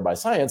Stronger by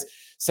Science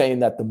saying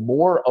that the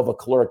more of a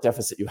caloric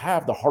deficit you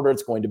have, the harder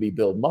it's going to be to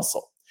build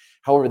muscle.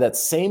 However, that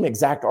same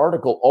exact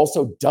article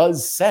also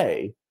does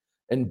say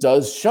and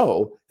does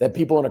show that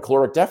people in a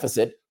caloric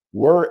deficit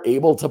were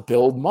able to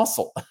build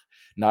muscle.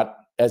 Not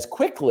as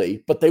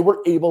quickly, but they were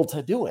able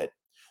to do it.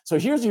 So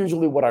here's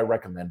usually what I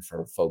recommend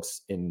for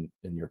folks in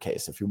your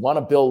case. If you want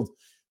to build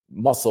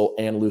muscle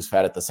and lose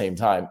fat at the same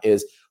time,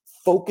 is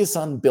focus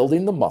on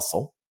building the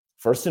muscle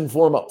first and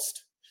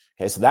foremost.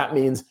 Okay, so that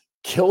means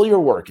kill your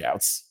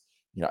workouts.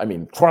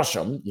 Crush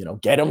them,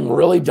 get them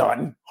really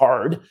done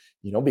hard,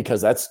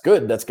 because that's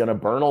good. That's going to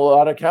burn a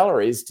lot of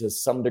calories to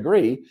some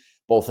degree,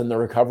 both in the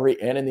recovery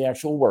and in the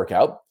actual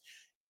workout.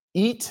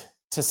 Eat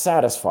to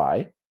satisfy,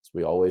 as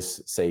we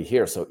always say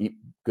here. So eat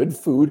good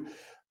food.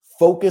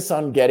 Focus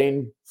on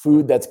getting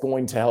food that's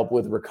going to help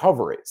with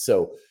recovery.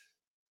 So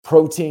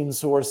protein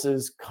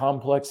sources,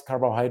 complex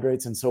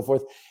carbohydrates, and so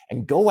forth,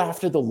 and go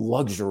after the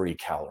luxury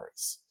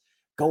calories.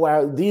 Go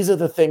out. These are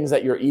the things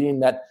that you're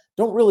eating that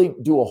don't really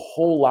do a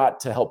whole lot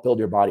to help build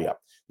your body up.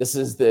 This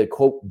is the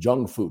quote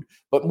junk food,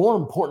 but more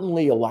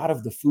importantly, a lot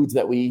of the foods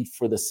that we eat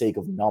for the sake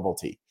of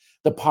novelty,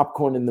 the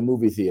popcorn in the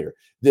movie theater,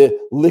 the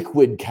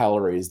liquid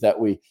calories that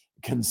we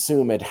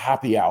consume at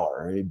happy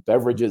hour,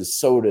 beverages,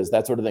 sodas,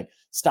 that sort of thing.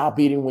 Stop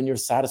eating when you're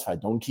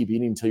satisfied. Don't keep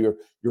eating until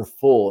you're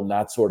full and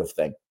that sort of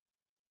thing.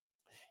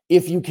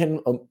 If you can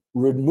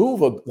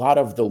remove a lot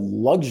of the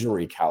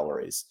luxury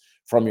calories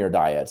from your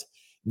diet,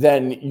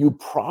 then you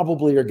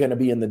probably are going to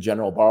be in the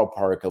general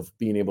ballpark of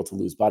being able to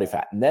lose body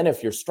fat. And then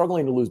if you're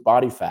struggling to lose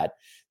body fat,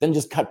 then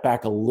just cut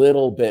back a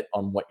little bit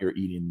on what you're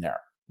eating there.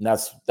 And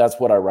that's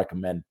what I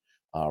recommend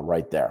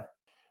right there.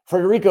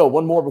 Frederico,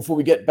 one more before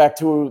we get back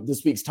to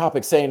this week's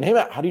topic, saying, hey,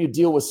 Matt, how do you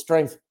deal with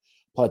strength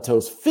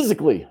plateaus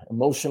physically,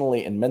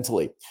 emotionally, and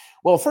mentally?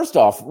 Well, first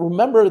off,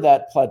 remember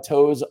that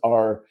plateaus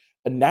are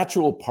a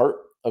natural part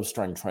of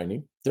strength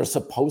training. They're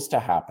supposed to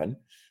happen.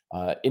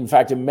 In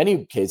fact, in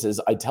many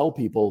cases, I tell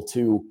people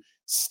to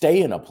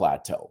stay in a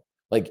plateau.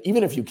 Like,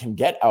 even if you can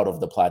get out of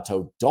the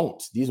plateau,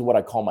 don't. These are what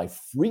I call my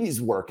freeze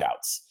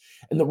workouts.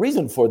 And the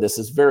reason for this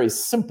is very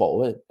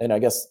simple. And I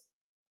guess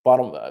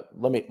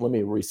let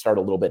me restart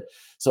a little bit.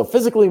 So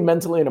physically,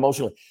 mentally, and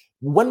emotionally,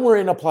 when we're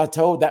in a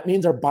plateau, that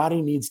means our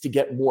body needs to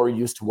get more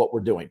used to what we're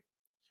doing.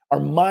 Our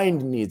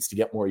mind needs to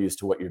get more used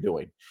to what you're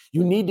doing.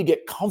 You need to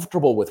get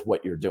comfortable with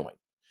what you're doing.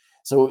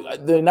 So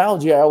the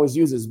analogy I always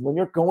use is when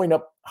you're going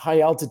up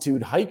high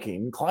altitude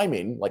hiking,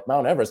 climbing like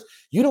Mount Everest,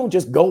 you don't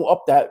just go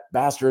up that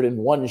bastard in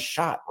one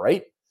shot,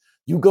 right?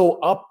 You go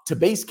up to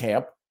base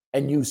camp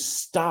and you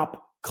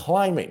stop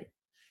climbing.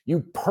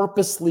 You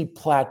purposely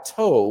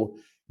plateau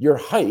your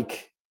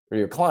hike, or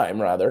your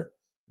climb rather.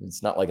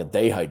 It's not like a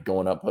day hike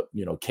going up,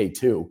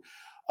 K2,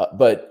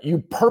 but you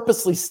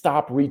purposely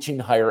stop reaching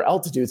higher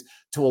altitudes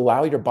to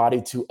allow your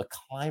body to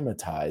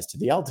acclimatize to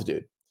the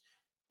altitude.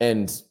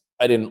 And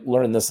I didn't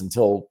learn this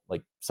until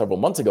like several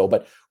months ago,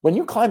 but when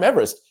you climb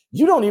Everest,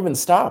 you don't even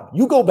stop.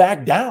 You go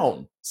back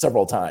down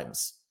several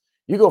times.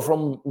 You go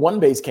from one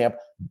base camp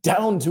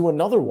down to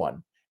another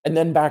one. and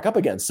then back up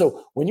again.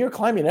 So when you're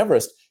climbing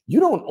Everest, you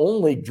don't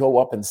only go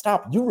up and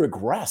stop, you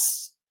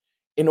regress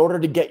in order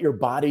to get your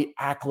body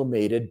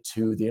acclimated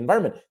to the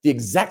environment. The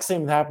exact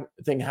same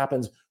thing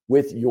happens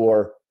with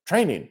your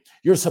training.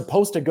 You're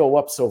supposed to go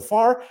up so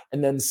far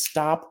and then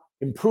stop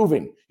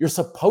improving. You're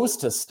supposed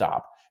to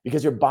stop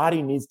because your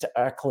body needs to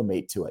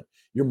acclimate to it.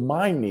 Your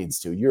mind needs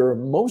to, your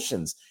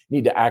emotions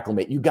need to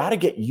acclimate. You got to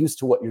get used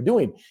to what you're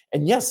doing.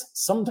 And yes,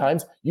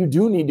 sometimes you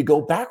do need to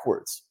go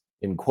backwards,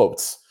 in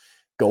quotes.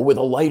 Go with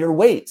a lighter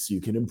weight so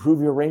you can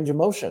improve your range of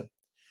motion.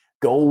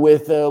 Go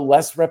with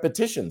less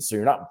repetitions so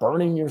you're not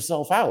burning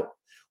yourself out.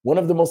 One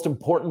of the most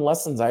important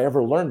lessons I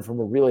ever learned from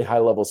a really high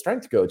level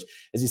strength coach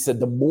is he said,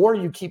 the more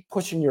you keep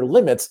pushing your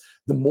limits,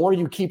 the more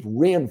you keep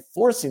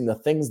reinforcing the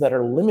things that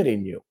are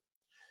limiting you.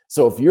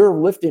 So if you're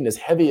lifting as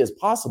heavy as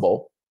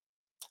possible,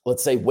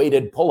 let's say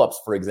weighted pull-ups,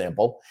 for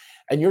example,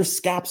 and your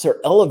scaps are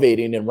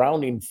elevating and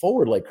rounding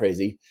forward like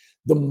crazy,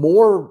 the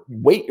more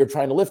weight you're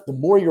trying to lift, the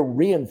more you're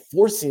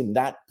reinforcing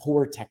that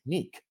poor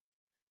technique.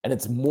 And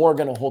it's more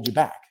going to hold you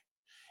back.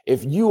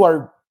 If you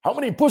are, how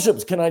many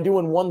push-ups can I do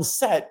in one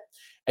set?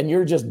 And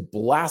you're just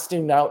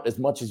blasting out as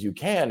much as you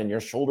can, and your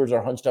shoulders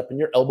are hunched up and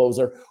your elbows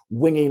are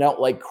winging out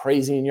like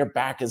crazy and your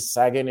back is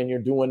sagging and you're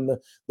doing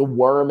the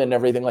worm and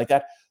everything like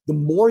that. The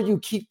more you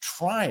keep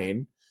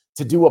trying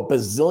to do a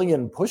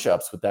bazillion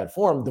push-ups with that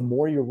form, the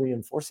more you're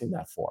reinforcing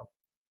that form.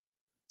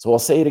 So I'll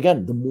say it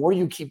again. The more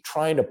you keep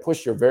trying to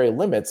push your very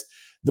limits,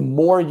 the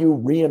more you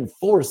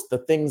reinforce the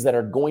things that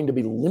are going to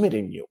be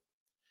limiting you.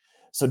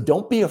 So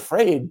don't be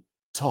afraid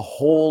to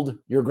hold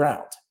your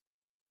ground.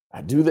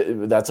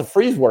 That's a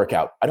freeze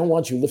workout. I don't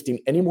want you lifting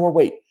any more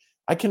weight.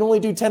 I can only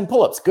do 10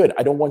 pull-ups. Good.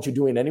 I don't want you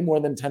doing any more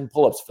than 10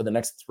 pull-ups for the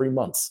next 3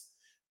 months.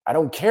 I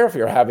don't care if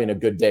you're having a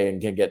good day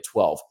and can get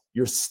 12.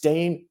 You're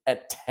staying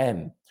at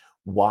 10.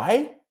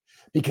 Why?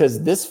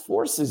 Because this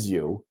forces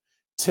you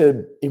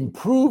to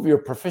improve your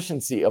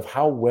proficiency of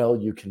how well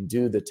you can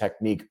do the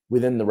technique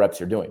within the reps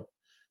you're doing.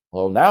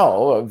 Well,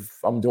 now if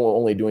I'm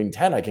only doing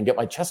 10, I can get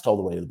my chest all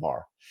the way to the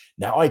bar.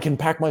 Now I can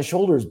pack my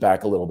shoulders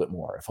back a little bit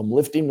more. If I'm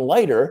lifting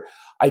lighter,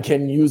 I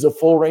can use a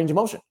full range of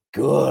motion.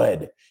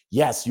 Good.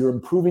 Yes, you're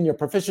improving your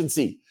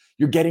proficiency.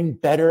 You're getting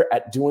better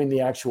at doing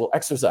the actual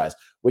exercise,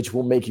 which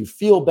will make you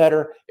feel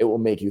better. It will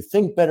make you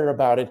think better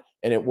about it,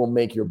 and it will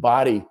make your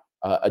body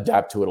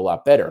adapt to it a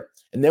lot better.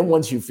 And then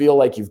once you feel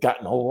like you've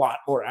gotten a lot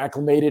more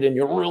acclimated and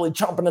you're really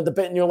chomping at the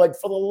bit and you're like,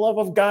 for the love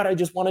of God, I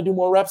just want to do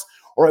more reps,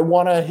 or I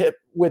want to hit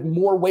with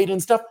more weight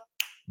and stuff,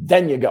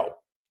 then you go.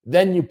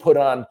 Then you put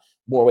on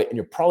more weight and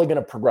you're probably going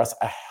to progress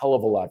a hell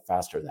of a lot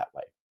faster that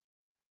way.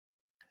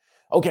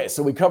 Okay,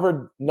 so we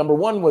covered number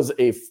 1 was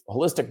a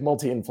holistic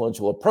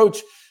multi-influential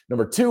approach.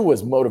 Number 2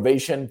 was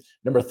motivation.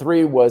 Number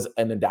 3 was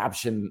an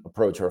adaptation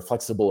approach or a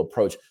flexible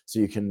approach so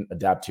you can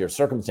adapt to your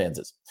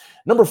circumstances.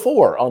 Number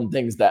 4 on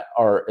things that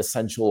are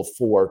essential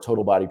for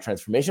total body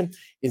transformation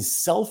is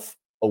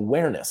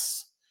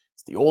self-awareness.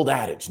 It's the old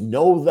adage,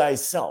 know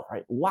thyself,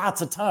 right?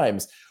 Lots of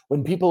times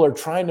when people are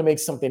trying to make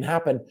something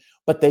happen,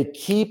 but they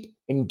keep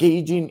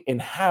engaging in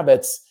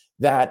habits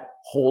that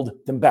hold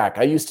them back.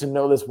 I used to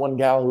know this one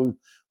gal who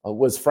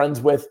was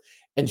friends with,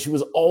 and she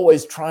was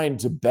always trying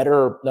to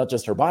better not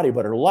just her body,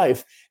 but her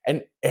life.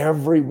 And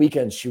every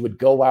weekend she would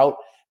go out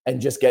and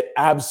just get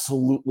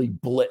absolutely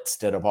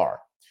blitzed at a bar.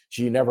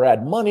 She never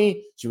had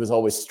money. She was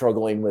always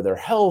struggling with her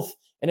health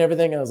and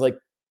everything. And I was like,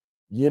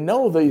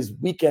 these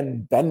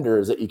weekend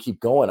benders that you keep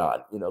going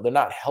on, they're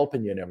not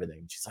helping you and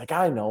everything. She's like,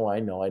 I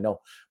know.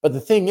 But the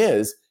thing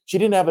is, she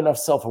didn't have enough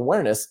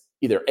self-awareness,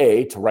 either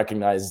A, to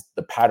recognize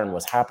the pattern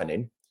was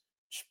happening.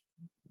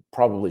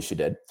 Probably she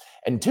did.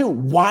 And 2,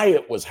 why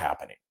it was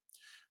happening.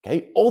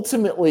 Okay.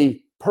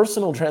 Ultimately,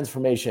 personal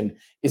transformation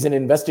is an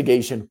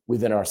investigation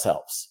within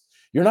ourselves.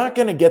 You're not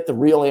going to get the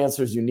real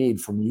answers you need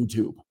from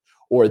YouTube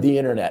or the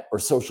internet or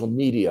social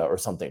media or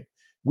something.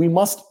 We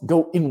must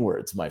go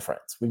inwards, my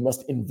friends. We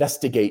must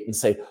investigate and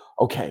say,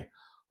 okay,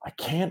 I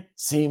can't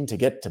seem to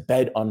get to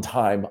bed on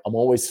time. I'm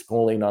always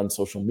scrolling on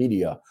social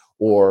media,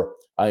 or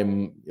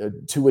I'm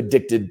too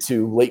addicted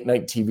to late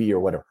night TV or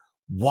whatever.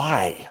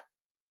 Why?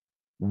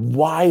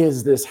 Why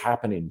is this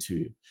happening to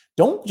you?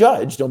 Don't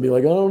judge. Don't be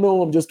like, oh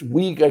no, I'm just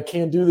weak. I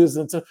can't do this.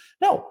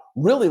 No,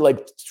 really,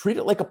 treat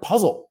it like a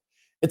puzzle.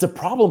 It's a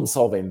problem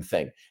solving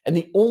thing. And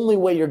the only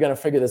way you're going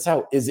to figure this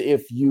out is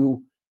if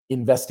you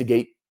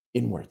investigate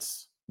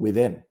inwards,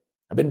 within.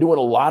 I've been doing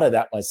a lot of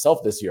that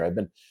myself this year. I've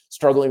been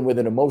struggling with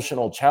an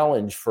emotional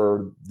challenge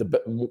for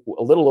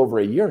a little over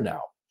a year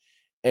now.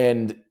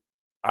 And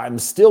I'm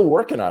still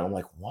working on it. I'm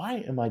like,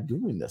 why am I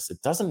doing this?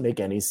 It doesn't make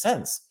any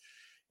sense.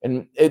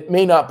 And it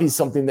may not be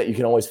something that you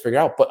can always figure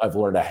out, but I've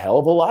learned a hell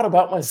of a lot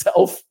about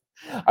myself.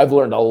 I've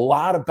learned a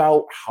lot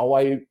about how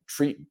I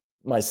treat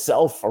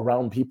myself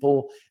around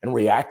people and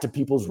react to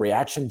people's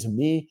reaction to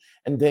me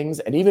and things.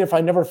 And even if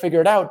I never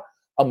figure it out,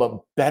 I'm a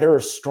better,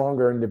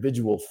 stronger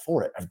individual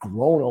for it. I've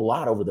grown a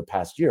lot over the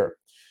past year.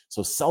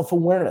 So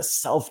self-awareness,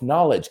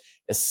 self-knowledge,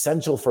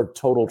 essential for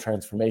total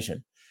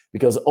transformation.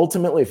 Because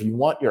ultimately, if you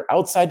want your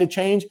outside to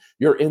change,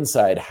 your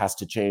inside has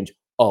to change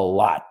a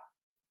lot.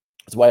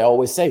 That's why I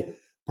always say,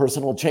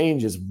 Personal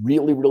change is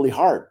really, really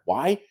hard.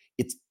 Why?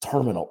 It's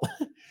terminal.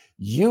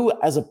 You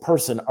as a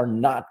person are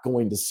not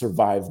going to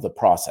survive the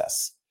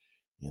process.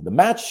 The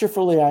Matt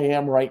Schifferly I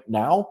am right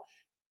now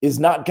is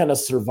not going to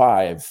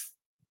survive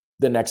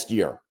the next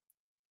year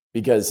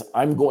because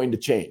I'm going to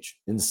change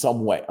in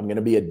some way. I'm going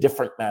to be a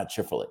different Matt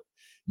Schifferly.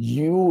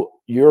 You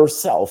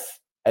yourself,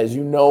 as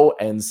you know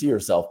and see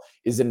yourself,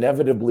 is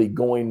inevitably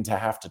going to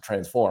have to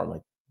transform.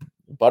 Like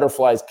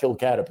butterflies kill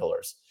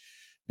caterpillars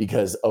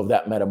because of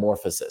that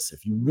metamorphosis.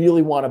 If you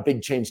really want a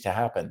big change to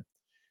happen,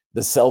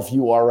 the self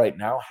you are right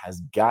now has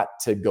got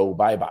to go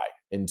bye-bye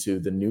into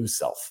the new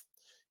self.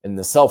 And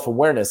the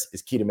self-awareness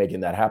is key to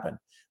making that happen.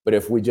 But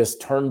if we just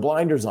turn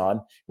blinders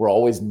on, we're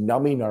always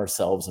numbing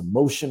ourselves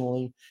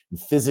emotionally and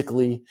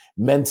physically,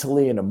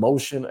 mentally, and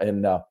emotion.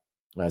 And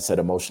I said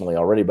emotionally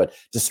already, but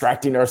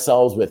distracting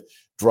ourselves with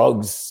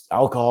drugs,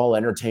 alcohol,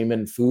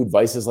 entertainment, food,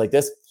 vices like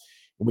this.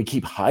 When we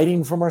keep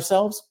hiding from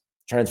ourselves,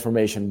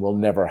 transformation will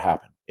never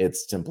happen.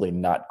 It's simply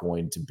not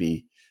going to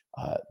be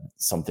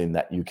something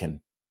that you can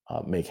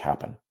make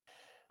happen.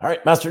 All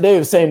right, Master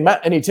Dave is saying,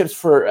 Matt, any tips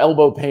for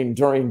elbow pain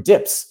during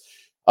dips?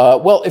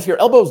 Well, if your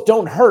elbows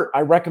don't hurt,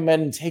 I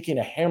recommend taking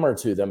a hammer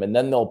to them, and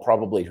then they'll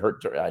probably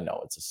hurt. I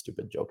know it's a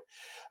stupid joke.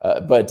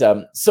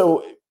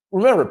 So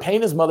remember,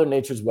 pain is Mother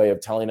Nature's way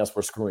of telling us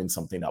we're screwing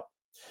something up.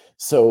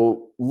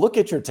 So look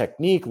at your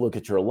technique, look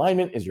at your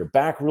alignment. Is your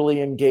back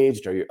really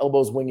engaged? Are your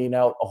elbows winging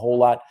out a whole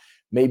lot?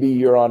 Maybe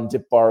you're on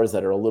dip bars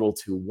that are a little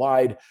too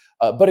wide,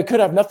 but it could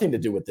have nothing to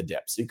do with the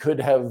dips. You could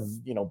have,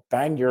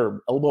 banged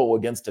your elbow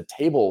against a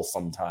table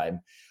sometime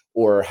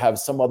or have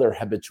some other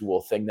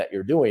habitual thing that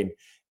you're doing.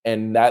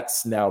 And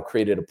that's now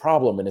created a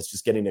problem and it's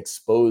just getting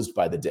exposed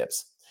by the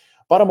dips.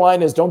 Bottom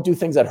line is don't do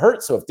things that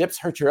hurt. So if dips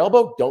hurt your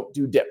elbow, don't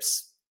do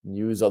dips.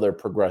 Use other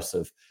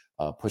progressive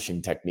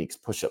pushing techniques,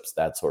 push-ups,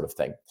 that sort of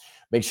thing.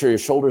 Make sure your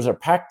shoulders are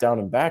packed down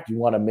and back. You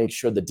want to make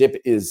sure the dip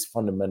is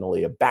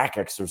fundamentally a back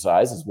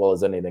exercise as well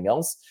as anything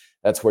else.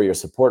 That's where your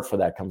support for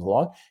that comes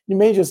along. You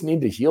may just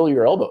need to heal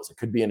your elbows. It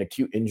could be an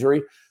acute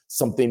injury.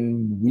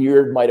 Something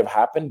weird might have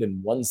happened in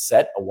one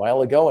set a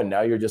while ago, and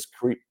now you're just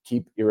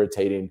keep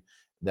irritating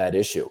that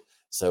issue.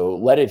 So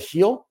let it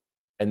heal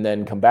and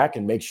then come back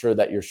and make sure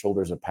that your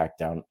shoulders are packed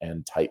down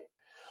and tight.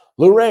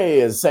 Lou Ray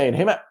is saying,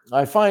 hey, Matt,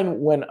 I find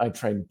when I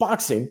train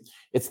boxing,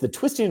 it's the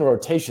twisting and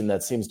rotation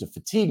that seems to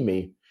fatigue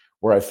me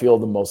where I feel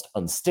the most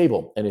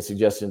unstable. Any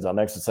suggestions on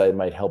exercise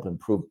might help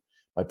improve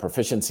my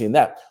proficiency in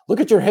that? Look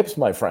at your hips,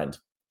 my friend.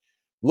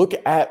 Look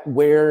at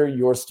where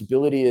your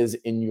stability is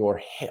in your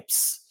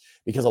hips,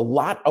 because a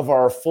lot of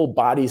our full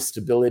body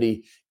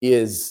stability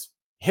is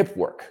hip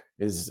work,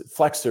 is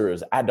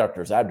flexors,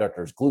 adductors,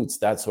 glutes,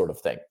 that sort of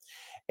thing.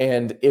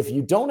 And if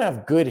you don't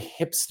have good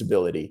hip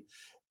stability,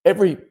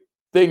 everything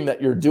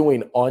that you're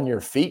doing on your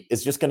feet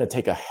is just going to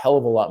take a hell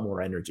of a lot more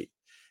energy.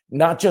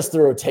 Not just the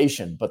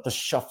rotation, but the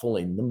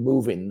shuffling, the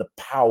moving, the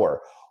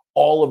power,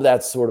 all of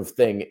that sort of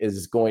thing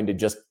is going to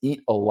just eat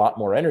a lot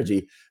more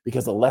energy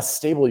because the less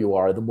stable you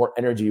are, the more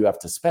energy you have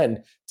to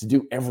spend to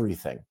do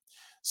everything.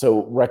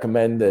 So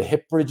recommend the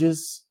hip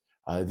bridges,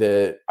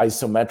 the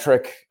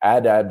isometric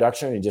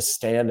adduction. You just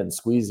stand and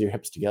squeeze your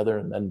hips together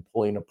and then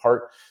pulling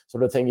apart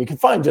sort of thing. You can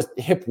find just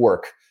hip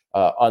work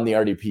on the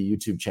RDP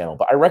YouTube channel.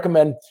 But I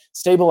recommend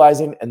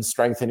stabilizing and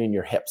strengthening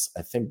your hips.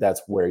 I think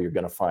that's where you're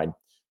going to find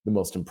the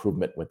most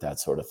improvement with that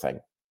sort of thing.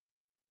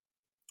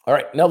 All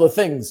right, now the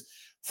things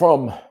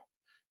from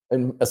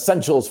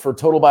essentials for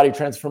total body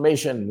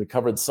transformation. We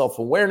covered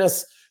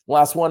self-awareness.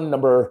 Last one,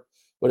 number,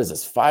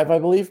 5, I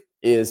believe,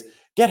 is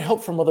get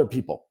help from other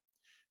people.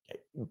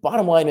 Okay.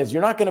 Bottom line is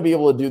you're not going to be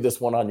able to do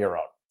this one on your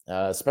own,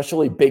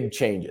 especially big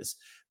changes,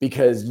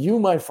 because you,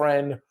 my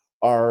friend,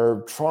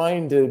 are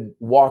trying to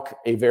walk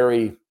a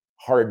very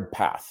hard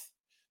path.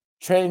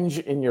 Change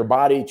in your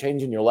body,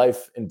 change in your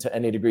life to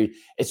any degree,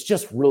 it's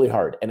just really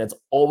hard. And it's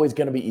always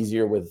going to be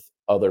easier with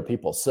other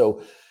people.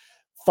 So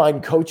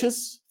find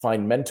coaches,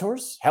 find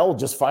mentors, hell,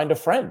 just find a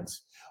friend,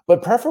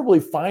 but preferably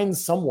find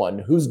someone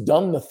who's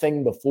done the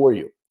thing before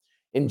you.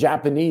 In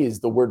Japanese,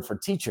 the word for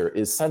teacher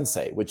is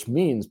sensei, which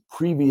means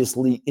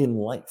previously in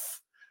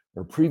life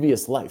or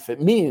previous life.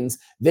 It means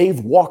they've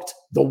walked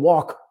the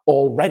walk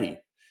already.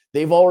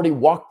 They've already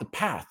walked the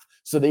path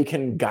so they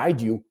can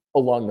guide you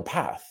along the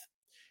path.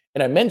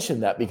 And I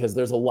mentioned that because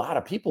there's a lot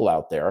of people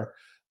out there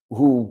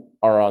who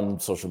are on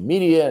social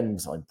media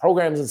and selling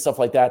programs and stuff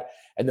like that.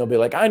 And they'll be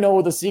like, I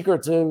know the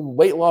secret to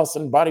weight loss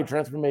and body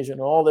transformation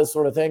and all this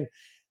sort of thing.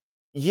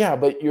 Yeah,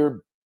 but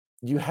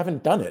you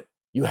haven't done it.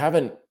 You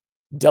haven't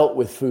dealt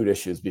with food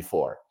issues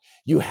before.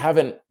 You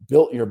haven't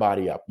built your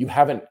body up. You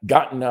haven't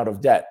gotten out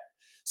of debt.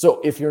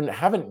 So if you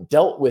haven't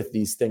dealt with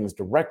these things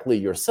directly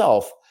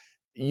yourself,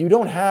 you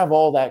don't have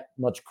all that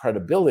much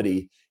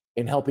credibility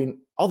in helping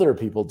other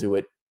people do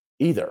it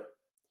either.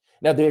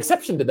 Now, the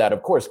exception to that,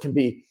 of course, can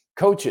be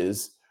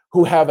coaches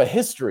who have a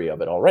history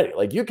of it already.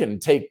 Like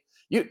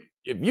if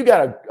you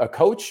got a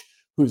coach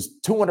who's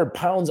 200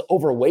 pounds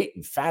overweight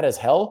and fat as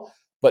hell,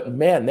 But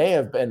man, they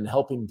have been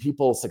helping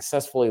people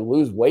successfully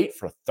lose weight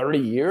for 30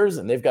 years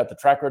and they've got the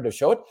track record to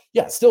show it.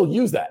 Yeah, still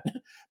use that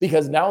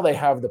because now they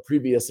have the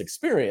previous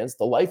experience,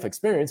 the life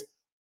experience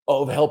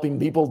of helping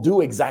people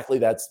do exactly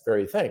that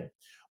very thing.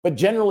 But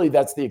generally,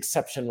 that's the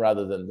exception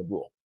rather than the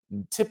rule.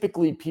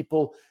 Typically,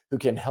 people who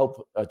can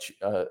help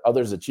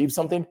others achieve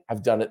something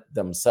have done it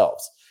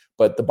themselves.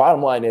 But the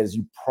bottom line is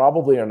you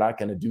probably are not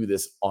going to do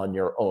this on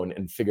your own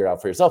and figure it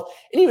out for yourself.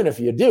 And even if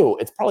you do,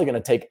 it's probably going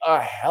to take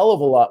a hell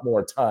of a lot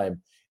more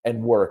time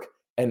and work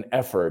and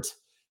effort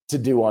to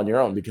do on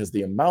your own because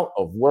the amount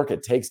of work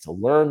it takes to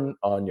learn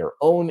on your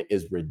own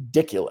is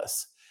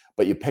ridiculous.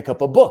 But you pick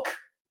up a book,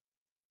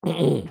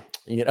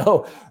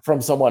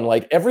 from someone,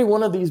 like every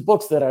one of these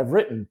books that I've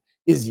written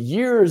is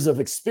years of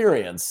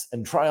experience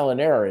and trial and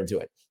error into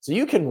it. So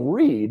you can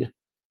read,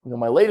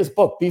 my latest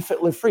book, Be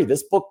Fit, Live Free.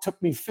 This book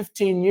took me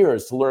 15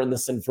 years to learn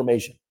this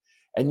information.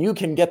 And you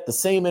can get the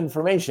same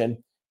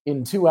information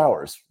in 2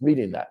 hours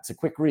reading that. It's a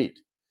quick read.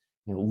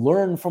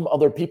 Learn from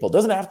other people. It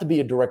doesn't have to be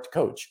a direct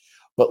coach,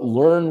 but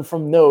learn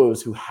from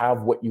those who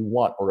have what you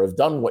want or have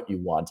done what you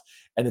want.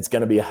 And it's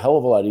going to be a hell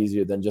of a lot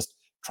easier than just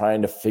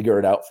trying to figure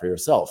it out for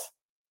yourself.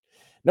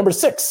 Number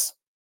 6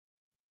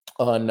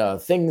 on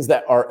things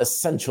that are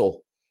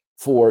essential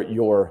for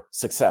your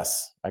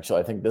success. Actually,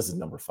 I think this is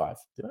number 5.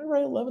 Did I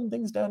write 11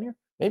 things down here?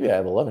 Maybe I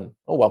have 11.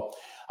 Oh, well,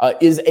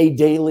 is a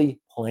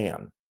daily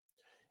plan.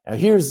 Now,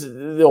 here's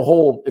the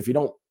whole, if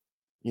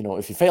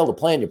you fail to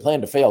plan, you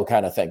plan to fail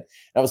kind of thing. And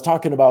I was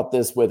talking about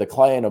this with a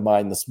client of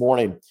mine this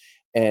morning,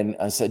 and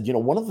I said,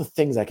 one of the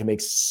things that can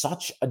make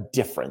such a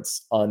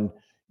difference on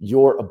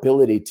your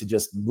ability to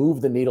just move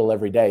the needle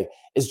every day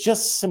is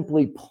just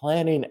simply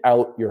planning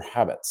out your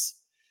habits.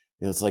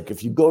 It's like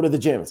if you go to the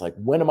gym, it's like,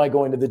 when am I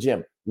going to the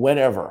gym?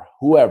 Whenever,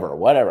 whoever,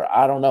 whatever,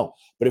 I don't know.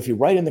 But if you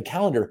write in the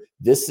calendar,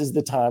 this is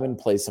the time and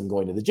place I'm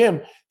going to the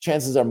gym,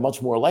 chances are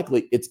much more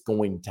likely it's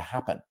going to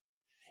happen.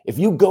 If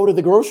you go to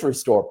the grocery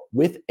store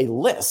with a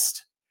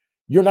list,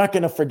 you're not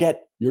going to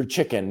forget your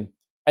chicken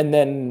and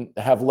then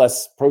have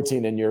less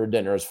protein in your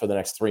dinners for the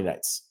next 3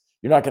 nights.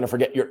 You're not going to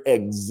forget your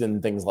eggs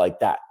and things like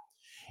that.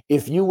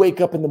 If you wake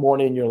up in the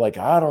morning and you're like,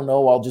 I don't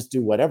know, I'll just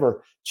do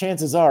whatever,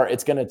 chances are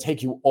it's going to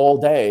take you all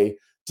day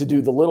to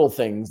do the little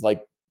things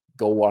like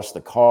go wash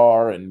the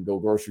car and go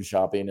grocery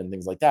shopping and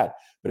things like that.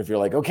 But if you're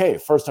like, okay,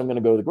 first I'm going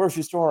to go to the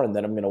grocery store and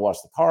then I'm going to wash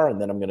the car and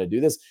then I'm going to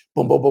do this,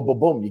 boom, boom, boom, boom,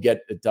 boom, you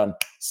get it done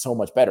so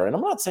much better. And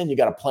I'm not saying you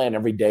got to plan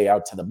every day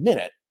out to the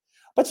minute,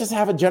 but just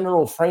have a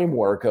general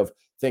framework of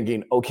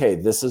thinking, okay,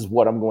 this is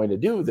what I'm going to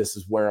do. This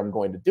is where I'm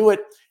going to do it.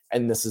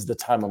 And this is the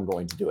time I'm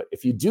going to do it.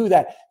 If you do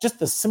that, just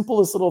the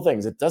simplest little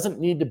things, it doesn't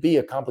need to be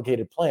a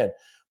complicated plan,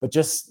 but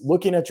just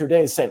looking at your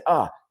day saying,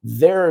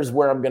 there's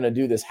where I'm going to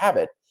do this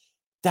habit.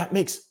 That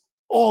makes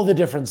all the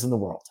difference in the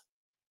world.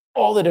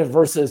 All the difference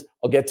versus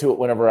I'll get to it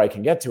whenever I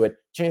can get to it.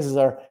 Chances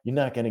are you're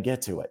not going to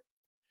get to it.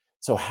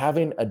 So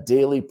having a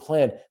daily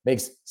plan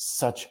makes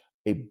such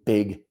a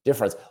big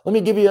difference. Let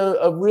me give you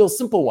a real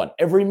simple one.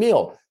 Every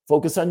meal,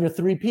 focus on your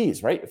 3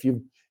 Ps, right? If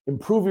you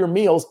improve your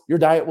meals, your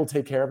diet will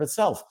take care of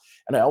itself.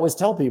 And I always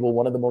tell people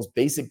one of the most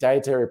basic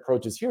dietary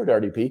approaches here at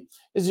RDP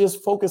is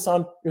just focus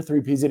on your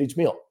 3 Ps at each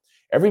meal.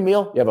 Every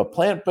meal, you have a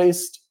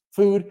plant-based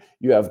food,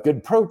 you have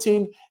good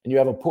protein, and you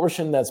have a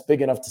portion that's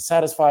big enough to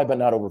satisfy but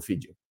not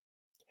overfeed you.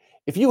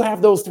 If you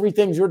have those 3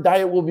 things, your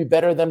diet will be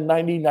better than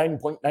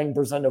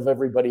 99.9% of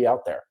everybody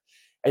out there.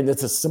 And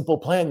it's a simple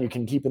plan you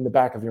can keep in the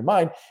back of your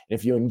mind. And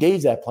if you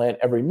engage that plan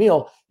every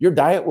meal, your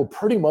diet will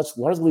pretty much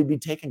largely be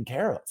taken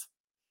care of.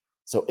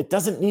 So it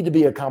doesn't need to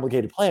be a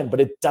complicated plan,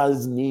 but it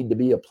does need to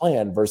be a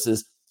plan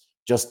versus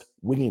just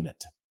winging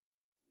it.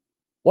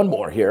 One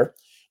more here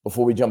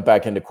before we jump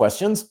back into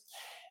questions.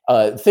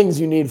 Things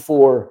you need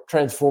for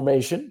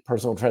transformation,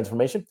 personal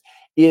transformation,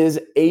 is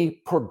a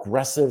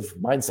progressive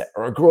mindset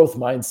or a growth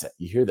mindset.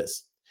 You hear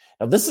this.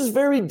 Now, this is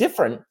very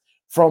different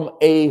from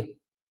a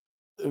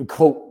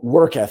quote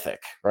work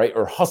ethic, right?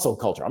 Or hustle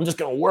culture. I'm just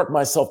going to work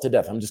myself to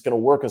death. I'm just going to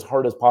work as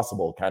hard as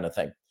possible kind of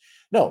thing.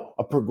 No,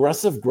 a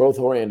progressive growth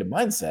oriented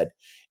mindset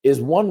is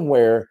one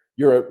where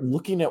you're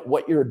looking at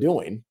what you're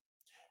doing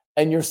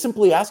and you're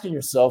simply asking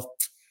yourself,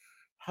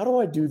 how do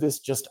I do this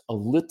just a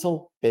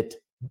little bit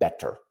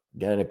better?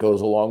 Again, it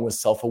goes along with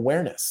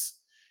self-awareness.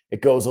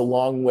 It goes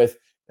along with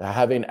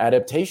having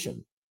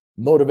adaptation,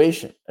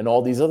 motivation, and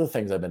all these other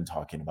things I've been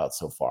talking about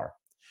so far.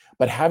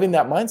 But having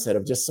that mindset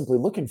of just simply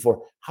looking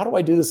for, how do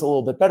I do this a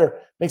little bit better,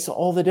 makes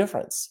all the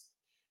difference.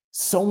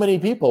 So many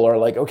people are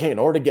like, okay, in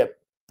order to get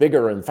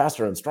bigger and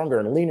faster and stronger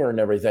and leaner and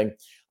everything,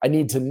 I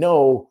need to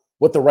know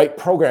what the right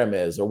program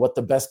is or what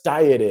the best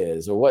diet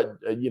is or what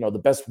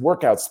the best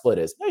workout split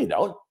is. No, you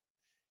don't.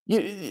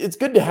 It's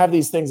good to have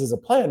these things as a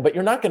plan, but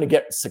you're not going to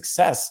get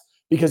success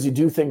because you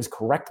do things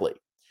correctly.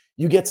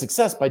 You get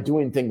success by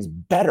doing things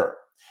better.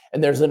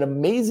 And there's an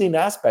amazing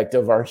aspect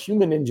of our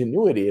human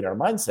ingenuity and our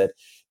mindset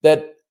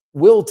that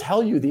will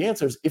tell you the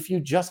answers if you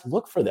just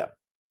look for them.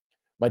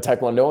 My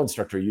Taekwondo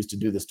instructor used to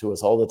do this to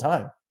us all the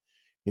time.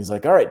 He's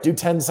like, all right, do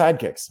 10 side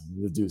kicks.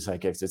 We'll do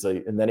side kicks.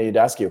 And then he'd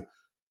ask you,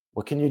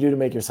 what can you do to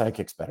make your side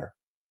kicks better?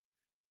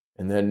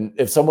 And then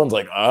if someone's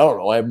like, I don't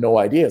know, I have no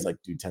idea, it's like,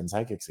 do 10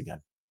 psychics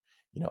again.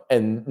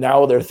 And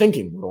now they're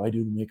thinking, what do I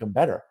do to make them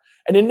better?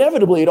 And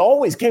inevitably, it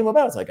always came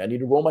about. It's like, I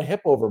need to roll my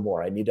hip over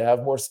more. I need to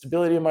have more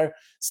stability in my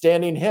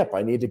standing hip.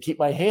 I need to keep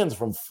my hands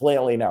from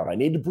flailing out. I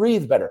need to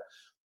breathe better.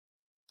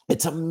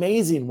 It's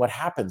amazing what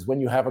happens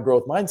when you have a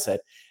growth mindset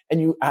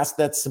and you ask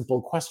that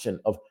simple question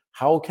of,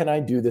 how can I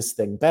do this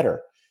thing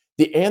better?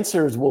 The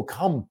answers will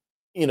come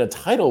in a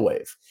tidal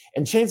wave.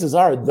 And chances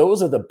are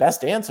those are the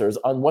best answers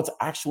on what's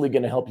actually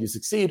going to help you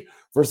succeed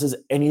versus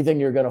anything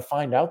you're going to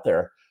find out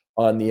there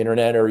on the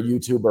internet or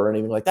YouTube or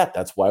anything like that.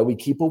 That's why we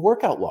keep a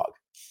workout log.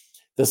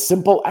 The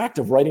simple act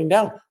of writing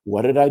down,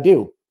 what did I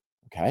do?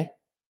 Okay.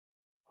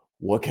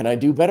 What can I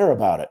do better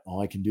about it?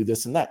 Oh, I can do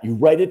this and that. You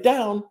write it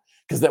down,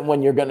 because then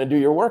when you're going to do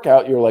your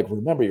workout, you're like,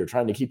 remember, you're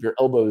trying to keep your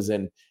elbows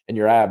in and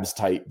your abs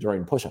tight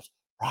during push-ups.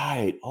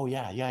 Right. Oh,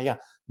 yeah, yeah, yeah.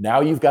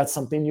 Now you've got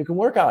something you can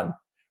work on.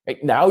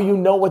 Right? Now you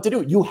know what to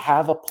do. You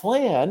have a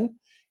plan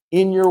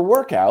in your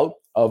workout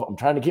of, I'm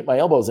trying to keep my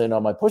elbows in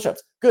on my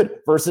push-ups. Good.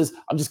 Versus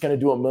I'm just going to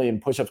do a million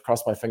push-ups,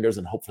 cross my fingers,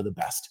 and hope for the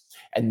best.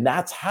 And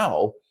that's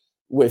how,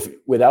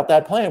 without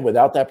that plan,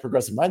 without that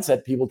progressive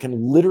mindset, people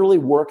can literally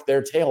work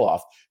their tail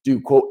off,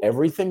 do quote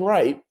everything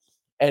right,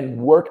 and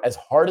work as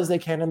hard as they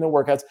can in their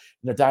workouts,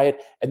 in their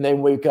diet, and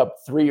then wake up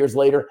 3 years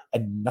later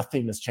and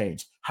nothing has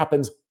changed.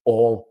 Happens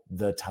all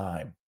the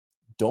time.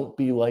 Don't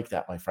be like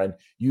that, my friend.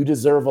 You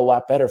deserve a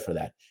lot better for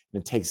that.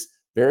 And it takes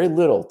very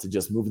little to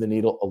just move the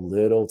needle a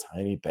little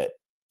tiny bit.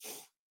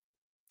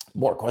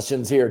 More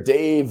questions here.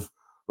 Dave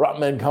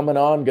Rotman coming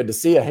on. Good to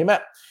see you. Hey,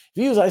 Matt,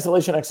 if you use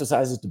isolation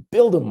exercises to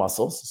build a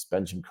muscle,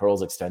 suspension,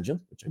 curls,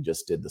 extension, which I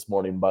just did this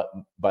morning, but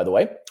by the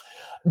way,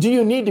 do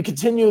you need to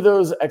continue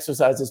those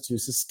exercises to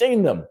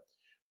sustain them?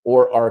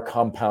 Or are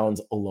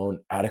compounds alone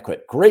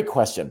adequate? Great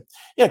question.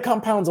 Yeah,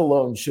 compounds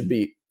alone should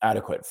be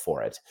adequate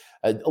for it.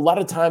 A lot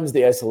of times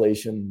the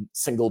isolation,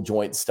 single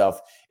joint stuff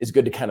is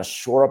good to kind of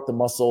shore up the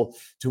muscle,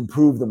 to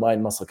improve the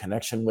mind muscle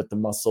connection with the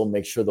muscle,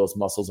 make sure those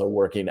muscles are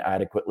working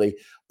adequately.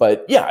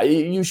 But yeah,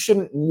 you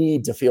shouldn't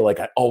need to feel like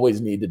I always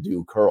need to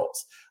do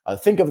curls.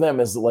 Think of them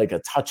as like a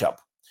touch up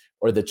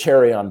or the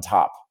cherry on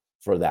top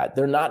for that.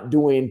 They're not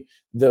doing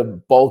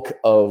the bulk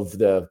of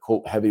the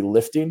quote heavy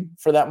lifting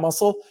for that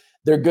muscle.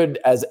 They're good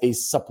as a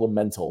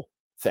supplemental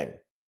thing.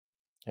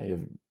 Okay?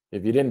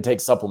 If you didn't take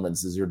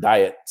supplements, is your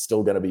diet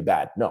still going to be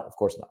bad? No, of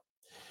course not.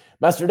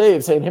 Master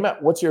Dave saying, hey,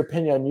 Matt, what's your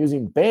opinion on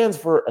using bands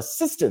for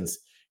assistance,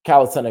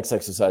 calisthenics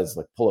exercises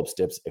like pull-ups,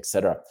 dips,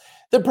 etc.?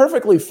 They're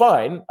perfectly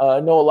fine. I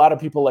know a lot of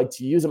people like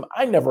to use them.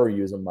 I never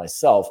use them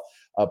myself,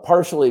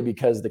 partially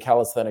because the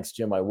calisthenics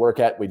gym I work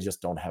at, we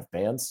just don't have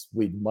bands.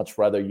 We'd much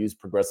rather use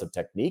progressive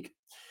technique,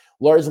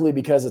 largely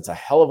because it's a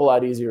hell of a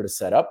lot easier to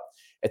set up.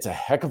 It's a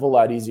heck of a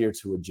lot easier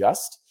to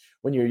adjust.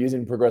 When you're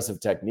using progressive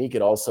technique,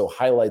 it also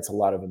highlights a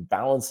lot of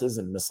imbalances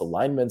and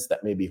misalignments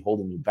that may be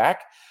holding you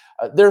back.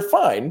 They're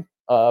fine,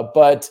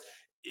 but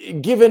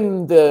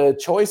given the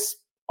choice,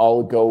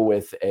 I'll go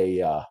with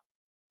a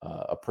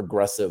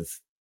progressive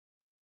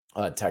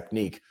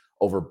technique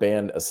over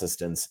band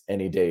assistance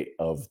any day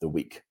of the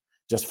week,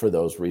 just for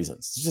those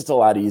reasons. It's just a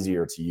lot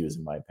easier to use,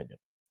 in my opinion.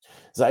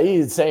 Zaid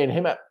is saying,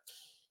 hey, Matt,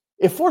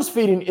 if force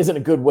feeding isn't a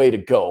good way to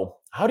go,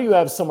 how do you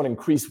have someone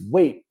increase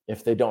weight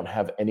if they don't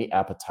have any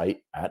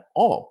appetite at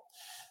all?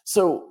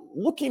 So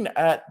looking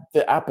at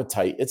the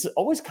appetite, it's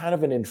always kind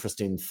of an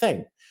interesting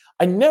thing.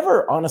 I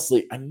never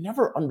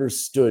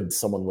understood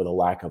someone with a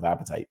lack of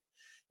appetite.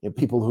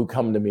 People who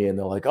come to me and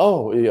they're like,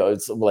 oh,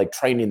 it's like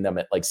training them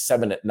at like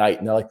 7 at night.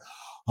 And they're like,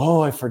 oh,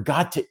 I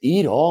forgot to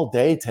eat all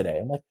day today.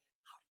 I'm like,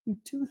 how do you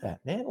do that,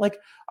 man? Like,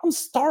 I'm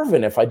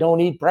starving if I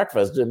don't eat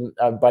breakfast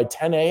by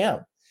 10 a.m.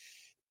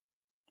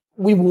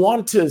 We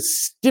want to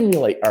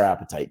stimulate our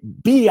appetite,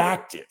 be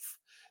active,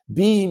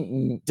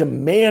 be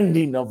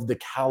demanding of the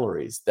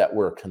calories that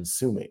we're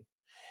consuming.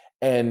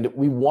 And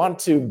we want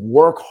to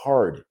work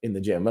hard in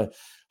the gym. I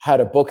had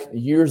a book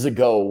years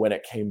ago when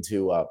it came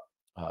to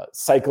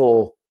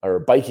cycle or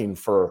biking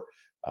for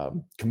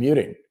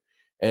commuting.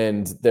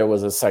 And there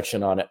was a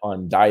section on it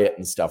on diet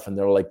and stuff. And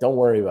they were like, don't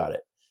worry about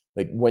it.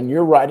 Like when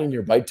you're riding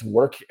your bike to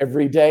work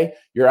every day,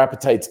 your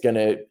appetite's going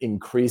to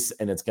increase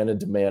and it's going to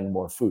demand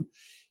more food.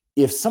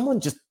 If someone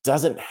just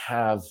doesn't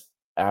have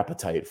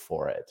appetite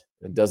for it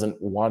and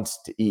doesn't want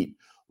to eat,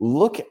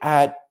 look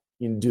at,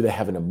 do they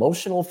have an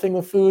emotional thing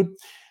with food?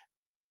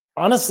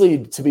 Honestly,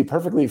 to be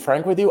perfectly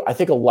frank with you, I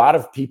think a lot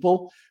of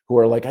people who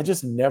are like, I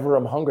just never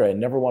am hungry, I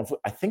never want food,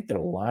 I think they're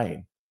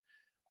lying.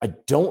 I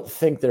don't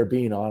think they're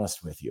being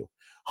honest with you.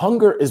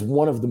 Hunger is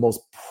one of the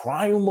most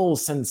primal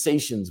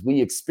sensations we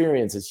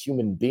experience as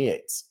human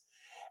beings.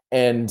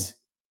 And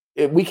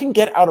we can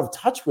get out of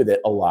touch with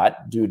it a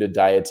lot due to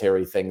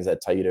dietary things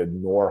that tell you to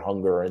ignore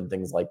hunger and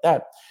things like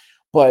that.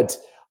 But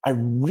I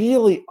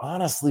really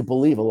honestly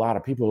believe a lot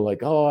of people are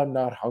like, oh, I'm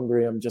not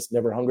hungry. I'm just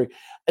never hungry.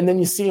 And then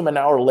you see them an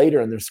hour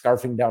later and they're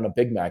scarfing down a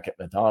Big Mac at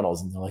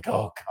McDonald's and they're like,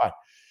 oh God,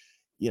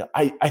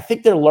 I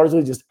think they're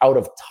largely just out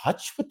of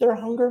touch with their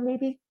hunger,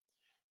 maybe.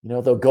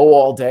 They'll go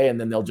all day and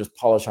then they'll just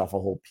polish off a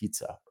whole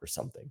pizza or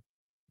something.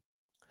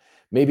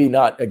 maybe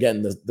not,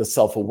 again, the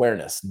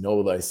self-awareness,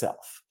 know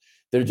thyself.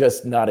 They're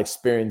just not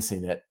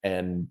experiencing it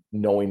and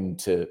knowing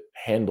to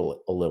handle it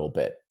a little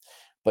bit.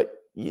 But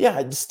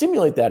yeah,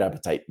 stimulate that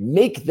appetite.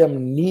 Make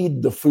them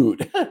need the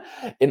food.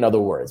 In other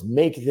words,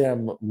 make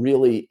them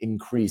really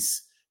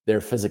increase their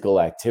physical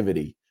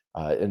activity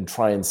and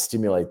try and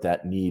stimulate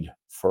that need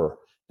for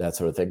that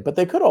sort of thing. But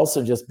they could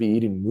also just be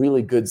eating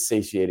really good,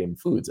 satiating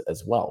foods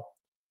as well.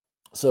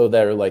 So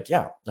they're like,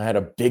 yeah, I had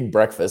a big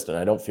breakfast and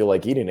I don't feel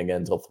like eating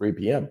again until 3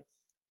 p.m.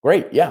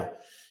 Great. Yeah.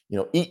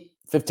 Eat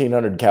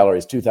 1,500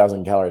 calories,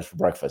 2,000 calories for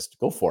breakfast.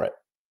 Go for it.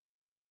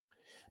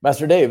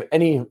 Master Dave,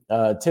 any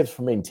tips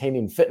for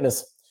maintaining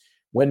fitness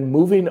when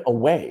moving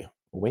away?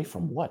 Away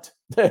from what?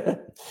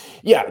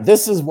 Yeah,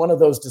 this is one of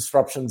those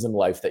disruptions in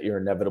life that you're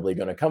inevitably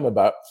going to come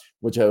about,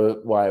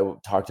 why I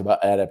talked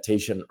about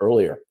adaptation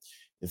earlier.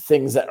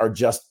 Things that are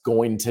just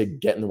going to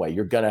get in the way.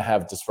 You're going to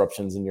have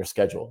disruptions in your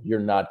schedule.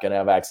 You're not going to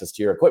have access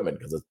to your equipment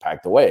because it's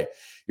packed away.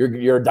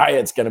 Your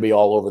diet's going to be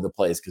all over the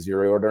place because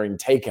you're ordering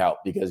takeout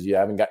because you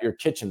haven't got your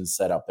kitchen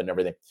set up and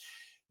everything.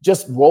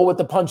 Just roll with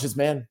the punches,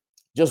 man.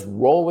 Just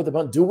roll with the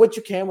punch. Do what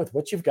you can with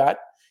what you've got.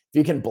 If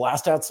you can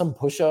blast out some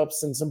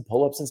push-ups and some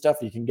pull-ups and stuff,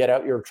 you can get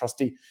out your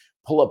trusty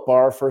pull-up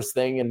bar first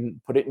thing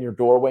and put it in your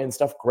doorway and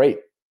stuff. Great.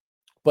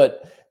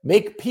 But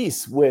make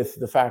peace with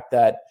the fact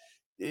that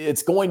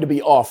it's going to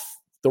be off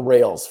the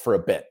rails for a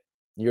bit.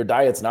 Your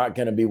diet's not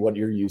going to be what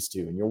you're used to,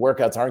 and your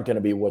workouts aren't going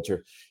to be what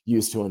you're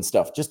used to and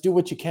stuff. Just do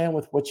what you can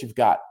with what you've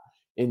got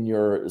in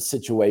your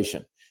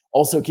situation.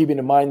 Also, keeping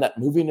in mind that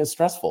moving is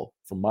stressful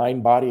for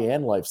mind, body,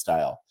 and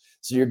lifestyle.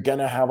 So you're going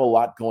to have a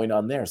lot going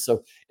on there.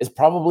 So it's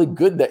probably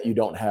good that you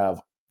don't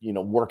have,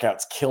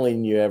 workouts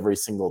killing you every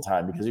single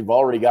time because you've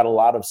already got a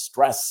lot of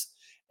stress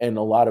and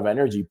a lot of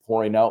energy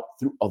pouring out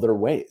through other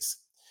ways.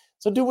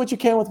 So do what you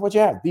can with what you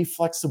have. Be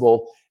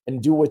flexible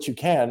and do what you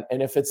can.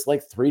 And if it's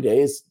like 3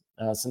 days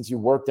since you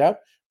worked out,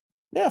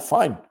 yeah,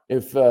 fine.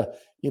 If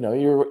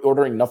you're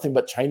ordering nothing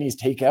but Chinese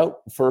takeout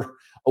for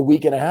a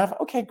week and a half,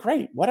 okay,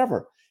 great,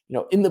 whatever.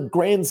 In the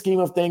grand scheme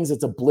of things,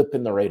 it's a blip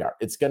in the radar.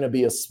 It's going to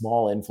be a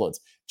small influence.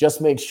 Just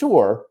make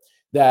sure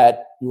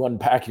that you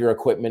unpack your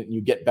equipment and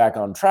you get back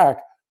on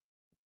track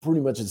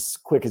pretty much as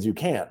quick as you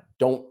can.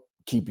 Don't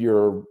keep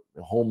your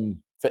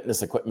home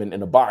fitness equipment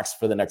in a box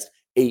for the next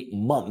 8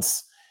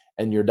 months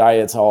and your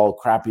diet's all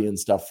crappy and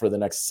stuff for the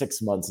next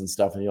 6 months and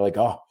stuff. And you're like,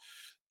 oh,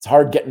 it's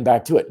hard getting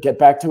back to it. Get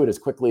back to it as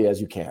quickly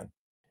as you can.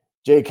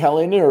 Jay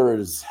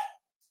Calliners,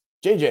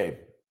 JJ,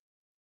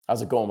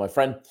 how's it going, my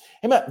friend?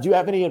 Hey, Matt, do you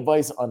have any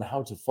advice on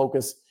how to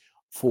focus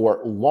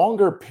for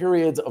longer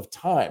periods of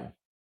time?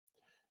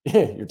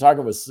 You're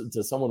talking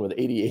to someone with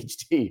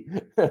ADHD.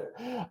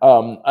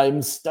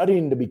 I'm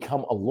studying to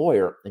become a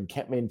lawyer and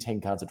can't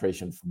maintain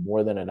concentration for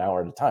more than an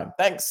hour at a time.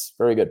 Thanks.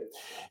 Very good.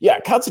 Yeah,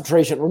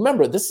 concentration.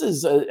 Remember, this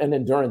is an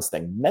endurance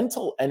thing.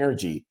 Mental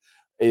energy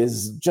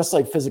is just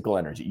like physical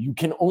energy. You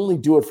can only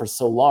do it for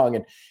so long.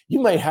 And you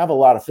might have a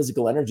lot of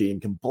physical energy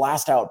and can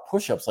blast out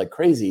push-ups like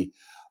crazy.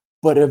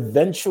 But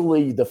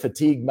eventually the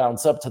fatigue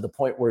mounts up to the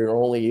point where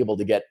you're only able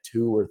to get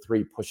 2 or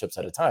 3 push-ups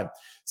at a time.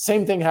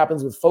 Same thing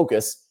happens with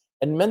focus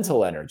and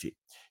mental energy.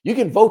 You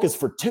can focus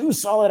for 2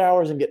 solid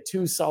hours and get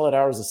 2 solid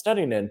hours of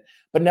studying in,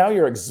 but now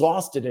you're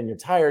exhausted and you're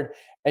tired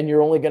and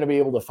you're only going to be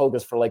able to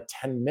focus for like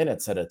 10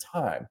 minutes at a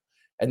time.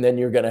 And then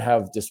you're going to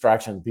have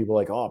distractions. People are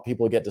like, oh,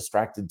 people get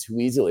distracted too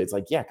easily. It's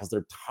like, yeah, because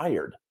they're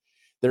tired.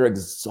 They're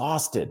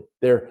exhausted.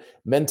 Their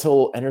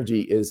mental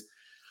energy is,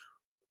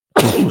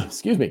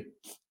 excuse me,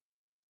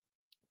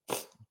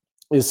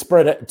 is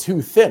spread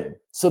too thin.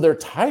 So they're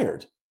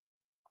tired.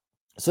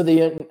 So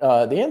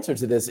the answer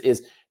to this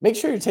is make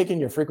sure you're taking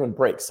your frequent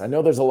breaks. I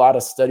know there's a lot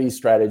of study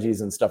strategies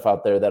and stuff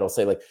out there that'll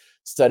say like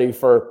study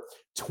for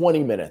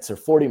 20 minutes or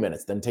 40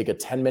 minutes, then take a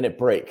 10-minute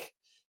break,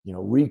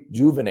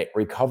 rejuvenate,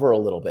 recover a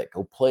little bit,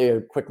 go play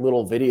a quick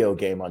little video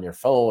game on your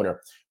phone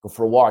or go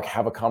for a walk,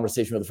 have a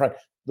conversation with a friend,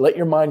 let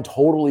your mind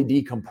totally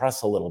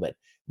decompress a little bit,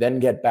 then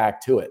get back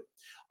to it.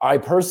 I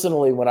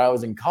personally, when I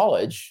was in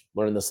college,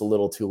 learned this a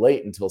little too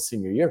late until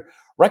senior year,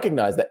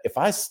 recognized that if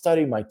I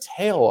studied my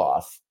tail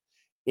off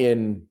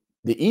in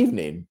the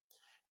evening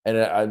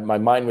and my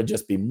mind would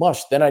just be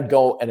mush, then I'd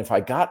go, and if I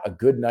got a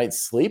good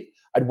night's sleep,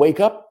 I'd wake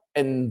up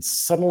and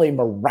suddenly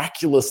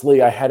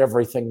miraculously I had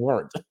everything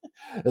learned.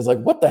 It's like,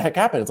 what the heck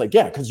happened? It's like,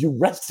 yeah, because you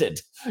rested,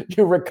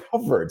 you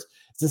recovered.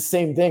 It's the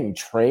same thing.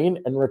 Train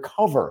and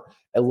recover,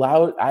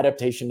 allow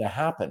adaptation to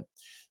happen.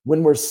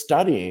 When we're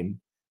studying,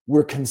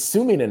 we're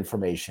consuming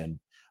information,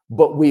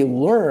 but we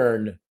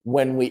learn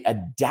when we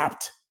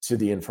adapt to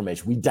the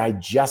information. We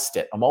digest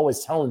it. I'm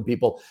always telling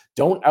people,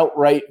 don't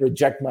outright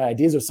reject my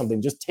ideas or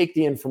something. Just take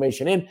the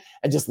information in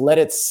and just let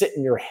it sit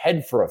in your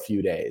head for a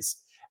few days.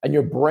 And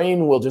your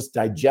brain will just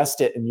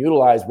digest it and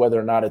utilize whether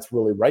or not it's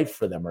really right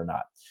for them or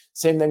not.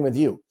 Same thing with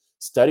you.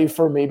 Study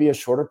for maybe a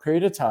shorter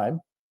period of time,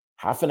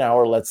 half an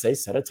hour, let's say,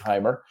 set a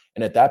timer.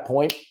 And at that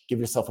point, give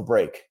yourself a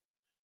break.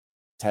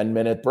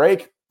 10-minute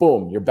break,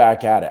 boom, you're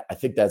back at it. I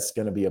think that's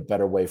going to be a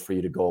better way for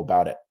you to go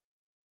about it.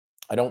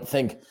 I don't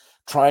think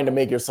trying to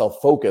make yourself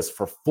focus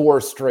for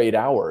 4 straight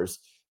hours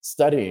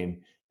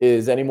studying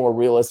is any more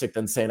realistic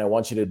than saying, I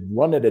want you to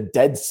run at a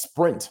dead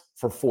sprint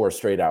for 4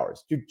 straight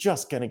hours. You're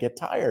just going to get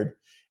tired.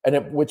 And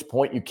at which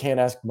point you can't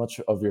ask much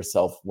of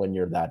yourself when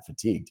you're that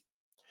fatigued.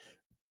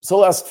 So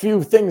last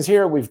few things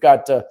here, we've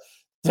got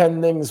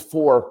 10 things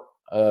for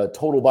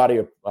total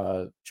body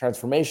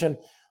transformation,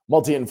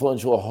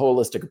 multi-influential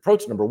holistic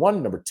approach. Number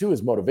 1. Number 2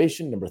 is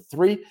motivation. Number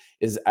 3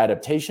 is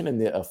adaptation and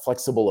the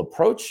flexible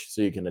approach,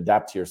 so you can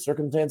adapt to your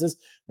circumstances.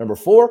 Number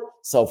 4,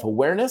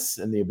 self-awareness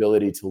and the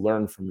ability to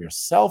learn from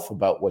yourself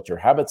about what your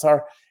habits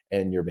are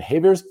and your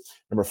behaviors.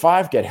 Number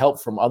 5, get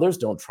help from others.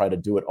 Don't try to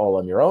do it all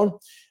on your own.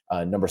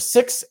 Number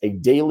 6, a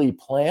daily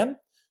plan,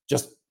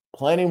 just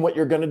planning what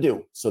you're going to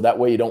do. So that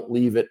way you don't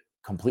leave it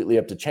completely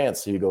up to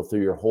chance. So you go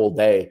through your whole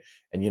day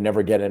and you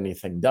never get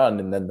anything done.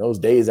 And then those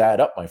days add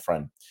up, my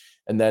friend.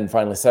 And then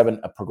finally, 7,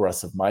 a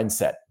progressive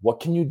mindset. What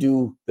can you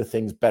do the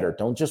things better?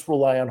 Don't just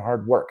rely on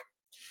hard work.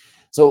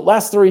 So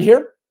last 3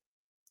 here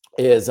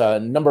is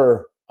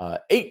number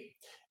 8,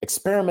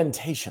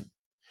 experimentation.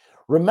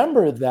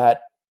 Remember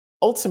that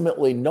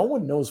ultimately no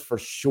one knows for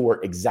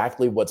sure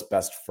exactly what's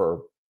best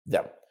for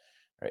them.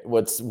 Right?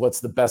 What's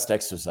the best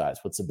exercise?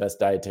 What's the best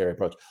dietary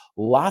approach?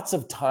 Lots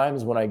of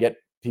times when I get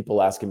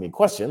people asking me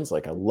questions,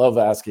 like I love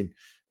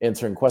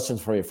answering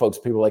questions from you folks.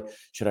 People are like,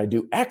 should I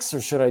do X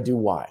or should I do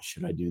Y?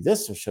 Should I do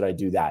this or should I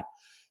do that?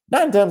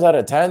 9 times out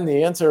of 10,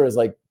 the answer is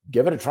like,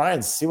 give it a try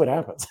and see what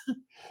happens.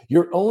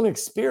 Your own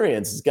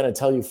experience is going to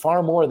tell you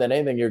far more than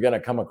anything you're going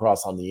to come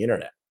across on the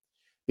internet,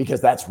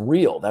 because that's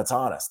real, that's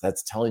honest,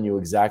 that's telling you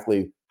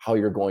exactly how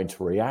you're going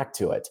to react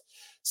to it.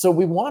 So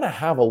we want to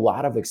have a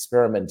lot of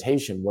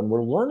experimentation when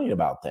we're learning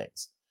about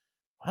things.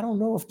 I don't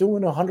know if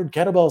doing 100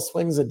 kettlebell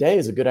swings a day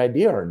is a good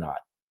idea or not.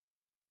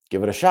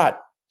 Give it a shot.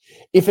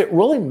 If it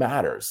really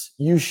matters,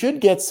 you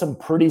should get some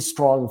pretty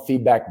strong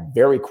feedback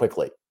very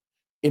quickly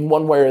in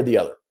one way or the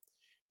other.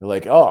 You're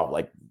like, oh,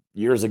 like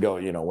years ago,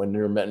 when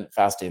intermittent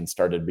fasting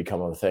started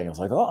becoming a thing, I was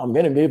like, oh, I'm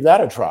going to give that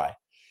a try.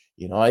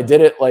 I did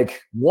it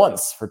like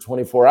once for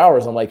 24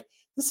 hours. I'm like,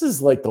 this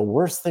is like the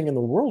worst thing in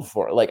the world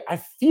for it. Like, I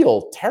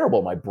feel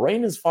terrible. My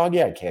brain is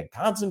foggy. I can't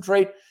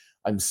concentrate.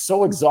 I'm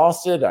so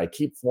exhausted. I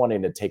keep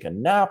wanting to take a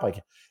nap.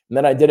 And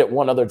then I did it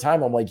one other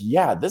time. I'm like,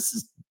 yeah, this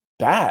is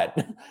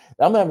bad.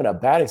 I'm having a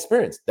bad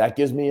experience. That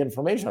gives me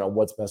information on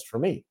what's best for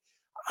me.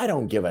 I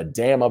don't give a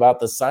damn about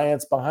the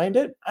science behind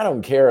it. I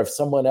don't care if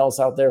someone else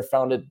out there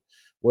found it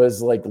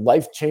was like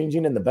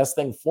life-changing and the best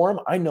thing for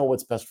them. I know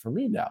what's best for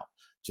me now,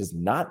 which is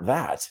not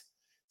that.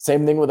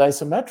 Same thing with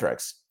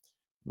isometrics.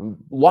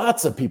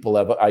 Lots of people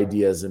have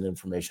ideas and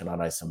information on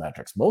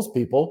isometrics. Most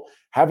people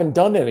haven't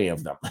done any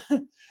of them.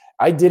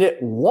 I did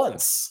it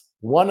once,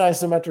 one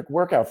isometric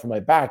workout for my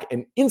back,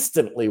 and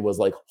instantly was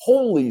like,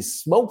 holy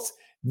smokes,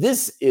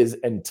 this is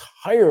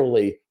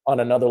entirely on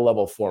another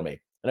level for me.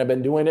 And I've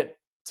been doing it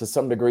to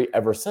some degree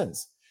ever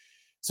since.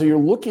 So you're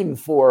looking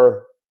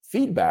for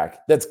feedback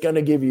that's going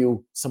to give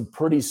you some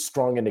pretty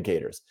strong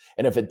indicators.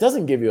 And if it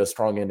doesn't give you a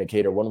strong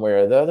indicator one way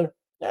or the other,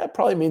 it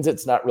probably means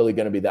it's not really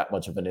going to be that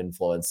much of an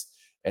influence.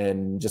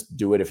 And just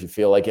do it if you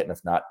feel like it. And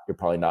if not, you're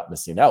probably not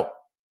missing out.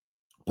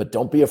 But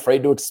don't be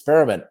afraid to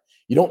experiment.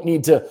 You don't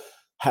need to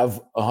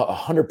have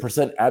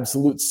 100%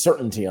 absolute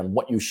certainty on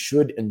what you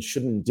should and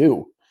shouldn't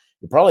do.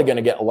 You're probably going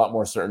to get a lot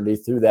more certainty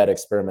through that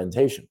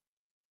experimentation.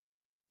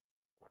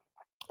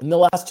 And the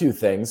last 2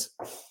 things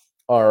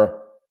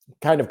are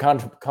kind of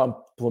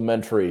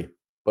complementary,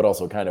 but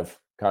also kind of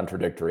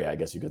contradictory, I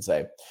guess you could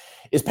say,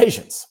 is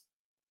patience.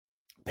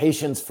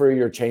 Patience for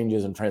your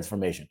changes and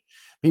transformation.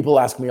 People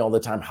ask me all the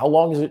time, how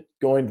long is it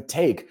going to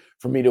take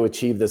for me to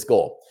achieve this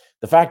goal?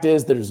 The fact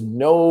is, there's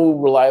no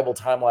reliable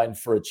timeline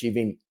for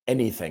achieving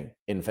anything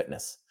in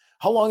fitness.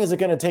 How long is it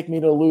going to take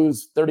me to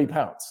lose 30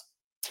 pounds?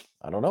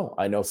 I don't know.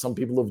 I know some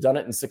people have done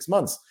it in 6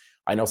 months.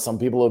 I know some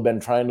people have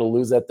been trying to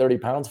lose that 30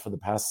 pounds for the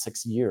past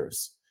 6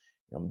 years.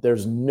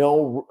 There's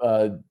no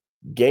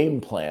game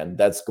plan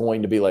that's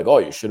going to be like, oh,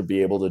 you should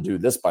be able to do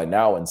this by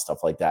now and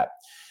stuff like that.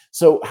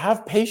 So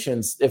have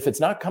patience. If it's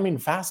not coming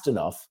fast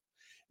enough,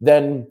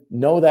 then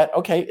know that,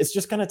 okay, it's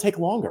just going to take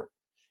longer.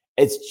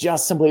 It's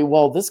just simply,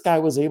 well, this guy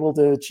was able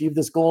to achieve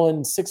this goal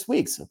in 6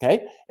 weeks.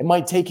 Okay. It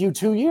might take you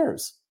 2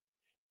 years,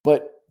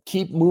 but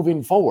keep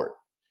moving forward.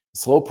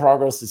 Slow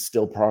progress is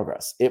still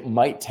progress. It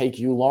might take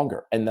you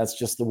longer. And that's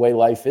just the way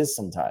life is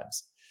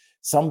sometimes.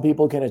 Some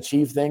people can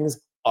achieve things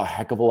a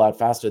heck of a lot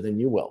faster than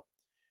you will,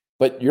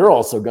 but you're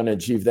also going to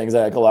achieve things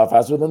a heck of a lot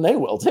faster than they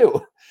will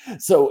too.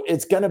 So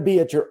it's going to be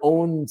at your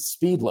own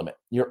speed limit,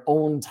 your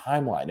own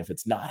timeline. If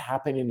it's not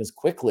happening as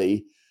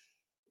quickly,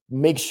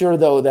 make sure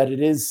though that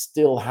it is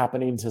still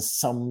happening to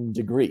some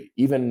degree.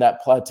 Even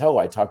that plateau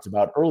I talked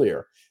about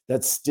earlier,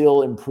 that's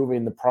still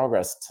improving the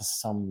progress to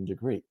some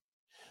degree.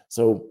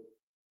 So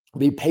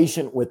be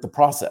patient with the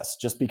process.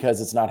 Just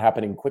because it's not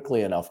happening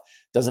quickly enough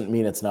doesn't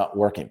mean it's not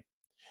working.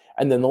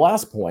 And then the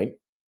last point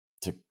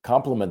to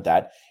complement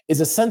that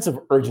is a sense of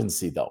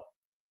urgency, though,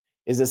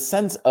 is a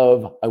sense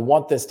of, I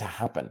want this to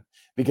happen.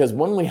 Because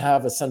when we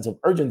have a sense of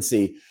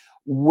urgency,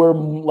 we're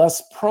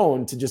less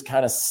prone to just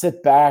kind of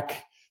sit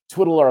back,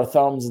 twiddle our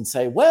thumbs and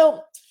say,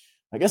 well,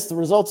 I guess the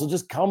results will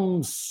just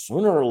come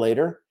sooner or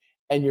later,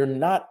 and you're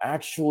not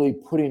actually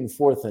putting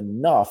forth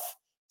enough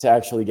to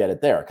actually get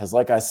it there. Because,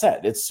 like I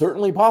said, it's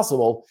certainly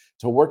possible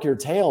to work your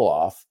tail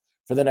off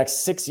for the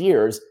next 6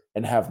 years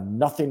and have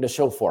nothing to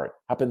show for it.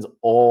 Happens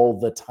all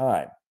the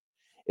time.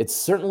 It's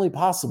certainly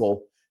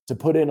possible to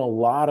put in a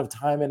lot of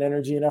time and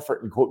energy and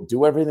effort and, quote,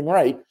 do everything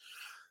right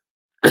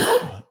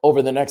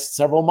over the next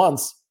several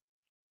months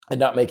and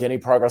not make any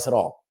progress at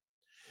all.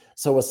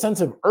 So a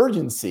sense of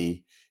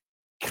urgency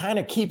kind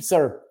of keeps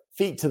our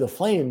feet to the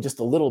flame just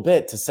a little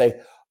bit to say,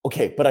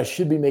 okay, but I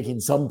should be making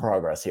some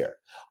progress here.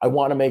 I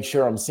want to make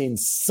sure I'm seeing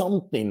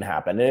something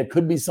happen. And it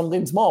could be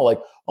something small like,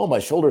 oh, my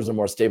shoulders are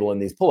more stable in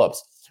these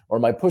pull-ups, or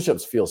my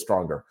push-ups feel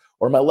stronger,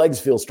 or my legs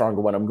feel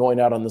stronger when I'm going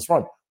out on this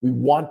run. We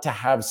want to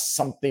have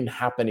something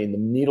happening, the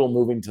needle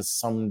moving to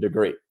some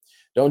degree.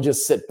 Don't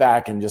just sit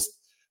back and just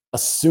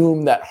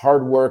assume that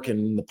hard work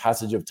and the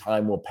passage of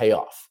time will pay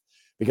off,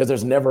 because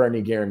there's never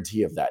any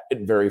guarantee of that.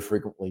 It very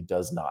frequently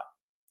does not.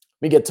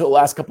 Let me get to the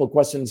last couple of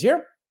questions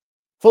here.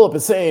 Philip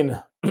is saying,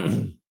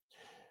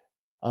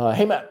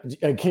 hey, Matt,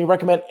 can you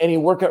recommend any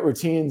workout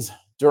routines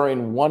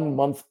during 1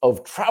 month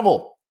of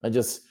travel? I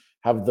just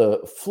have the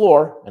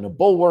floor and a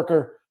bowl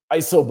worker,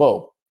 iso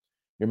bow.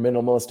 Your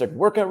minimalistic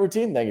workout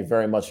routine? Thank you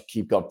very much.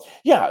 Keep going.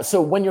 Yeah,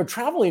 so when you're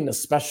traveling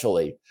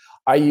especially,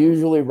 I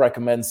usually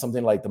recommend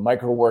something like the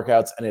micro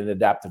workouts and an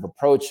adaptive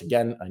approach.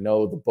 Again, I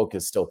know the book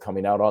is still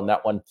coming out on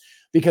that one,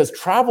 because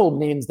travel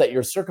means that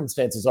your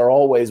circumstances are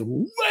always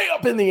way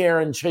up in the air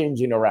and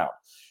changing around.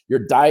 Your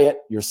diet,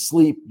 your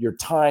sleep, your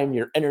time,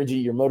 your energy,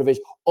 your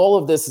motivation, all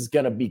of this is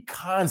going to be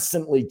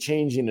constantly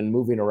changing and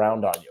moving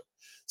around on you.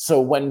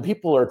 So when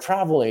people are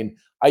traveling,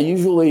 I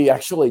usually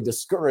actually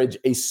discourage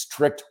a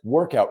strict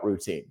workout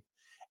routine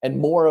and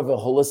more of a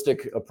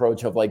holistic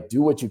approach of like,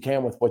 do what you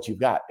can with what you've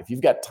got. If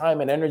you've got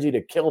time and energy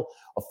to kill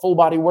a full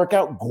body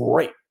workout,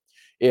 great.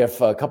 If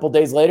a couple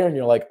days later and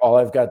you're like, all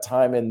I've got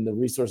time and the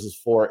resources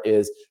for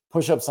is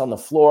push-ups on the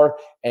floor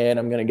and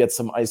I'm going to get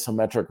some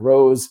isometric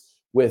rows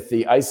with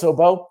the iso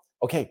bow,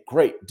 okay,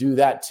 great. Do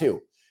that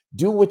too.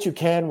 Do what you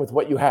can with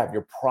what you have.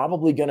 You're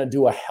probably going to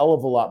do a hell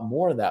of a lot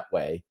more that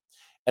way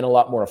and a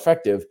lot more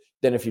effective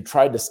than if you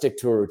tried to stick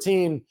to a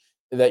routine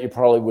that you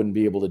probably wouldn't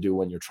be able to do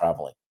when you're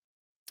traveling.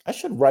 I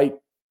should write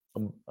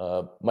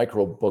a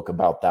micro book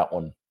about that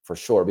one for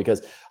sure,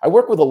 because I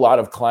work with a lot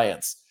of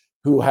clients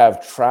who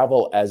have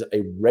travel as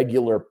a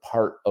regular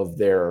part of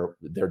their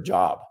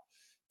job.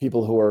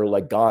 People who are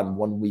like gone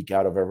 1 week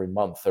out of every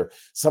month, or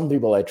some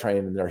people I train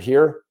and they're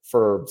here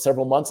for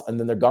several months and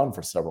then they're gone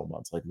for several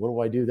months. Like, what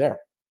do I do there?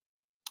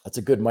 That's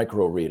a good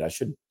micro read. I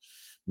should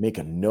make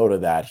a note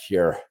of that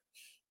here,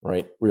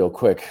 right? Real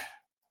quick.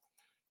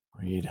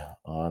 Read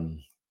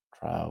on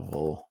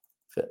travel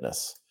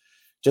fitness,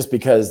 just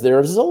because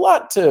there's a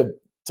lot to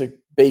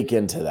bake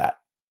into that.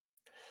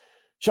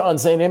 Sean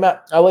saying, hey,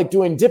 Matt, I like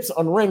doing dips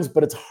on rings,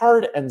 but it's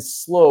hard and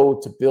slow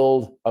to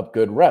build up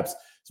good reps.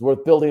 It's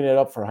worth building it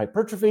up for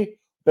hypertrophy.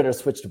 Better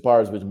switch to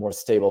bars, which is more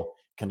stable,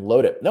 can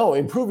load it. No,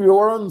 improve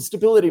your own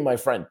stability, my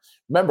friend.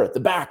 Remember, the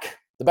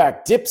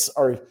back dips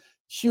are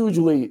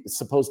hugely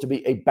supposed to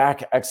be a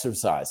back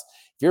exercise.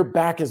 If your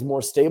back is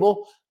more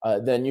stable,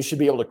 then you should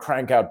be able to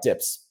crank out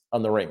dips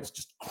on the rings.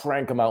 Just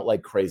crank them out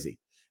like crazy.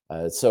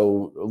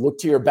 So look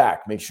to your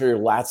back. Make sure your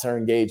lats are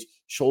engaged,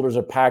 shoulders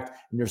are packed,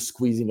 and you're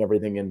squeezing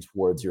everything in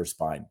towards your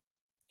spine.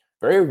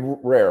 Very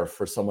rare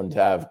for someone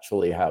to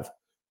actually have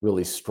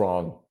really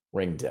strong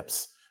ring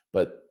dips,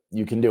 but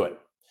you can do it.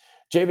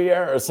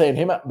 JVR is saying,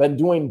 hey, Matt, been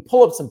doing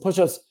pull-ups and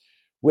push-ups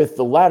with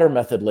the ladder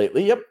method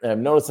lately. Yep, and I've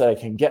noticed that I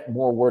can get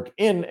more work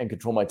in and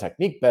control my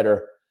technique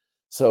better.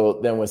 So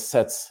then with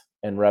sets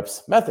and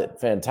reps method.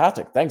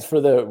 Fantastic. Thanks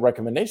for the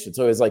recommendation.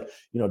 So it's like,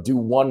 do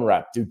 1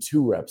 rep, do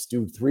 2 reps,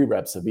 do 3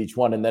 reps of each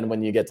one. And then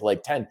when you get to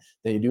like 10,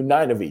 then you do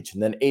 9 of each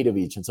and then 8 of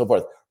each and so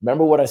forth.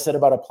 Remember what I said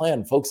about a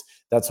plan, folks.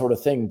 That sort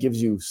of thing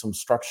gives you some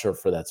structure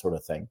for that sort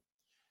of thing.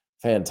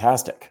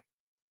 Fantastic.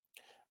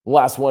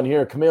 Last one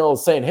here. Camille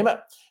is saying, hey,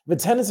 Matt, I have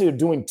a tendency of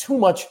doing too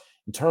much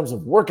in terms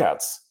of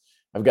workouts.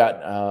 I've got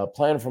a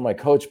plan from my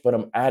coach, but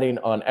I'm adding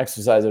on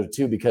exercise or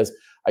 2 because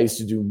I used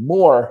to do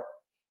more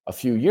a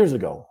few years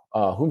ago.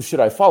 Whom should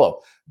I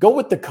follow? Go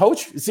with the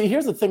coach. See,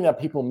 here's the thing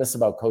that people miss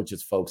about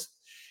coaches, folks,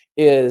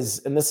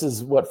 and this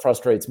is what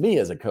frustrates me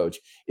as a coach,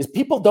 is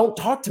people don't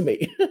talk to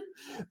me.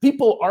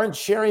 People aren't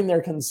sharing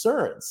their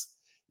concerns.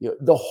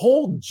 The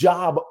whole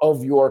job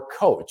of your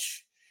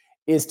coach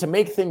is to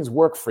make things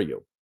work for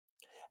you.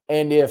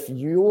 And if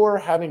you're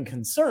having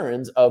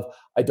concerns of,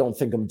 I don't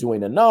think I'm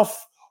doing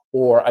enough,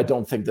 or I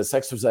don't think this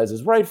exercise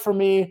is right for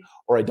me,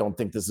 or I don't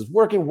think this is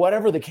working,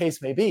 whatever the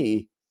case may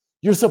be,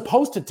 you're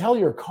supposed to tell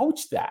your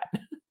coach that.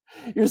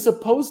 You're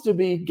supposed to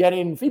be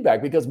getting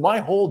feedback, because my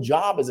whole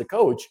job as a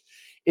coach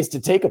is to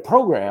take a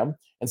program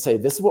and say,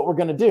 this is what we're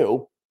going to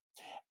do.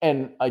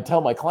 And I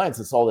tell my clients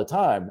this all the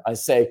time. I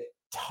say,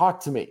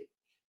 talk to me.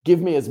 Give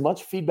me as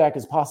much feedback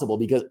as possible,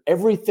 because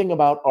everything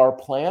about our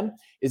plan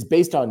is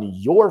based on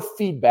your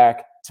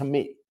feedback to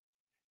me.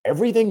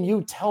 Everything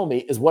you tell me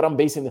is what I'm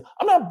basing.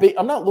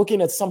 I'm not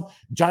looking at some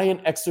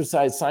giant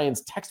exercise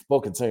science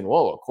textbook and saying,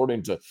 well,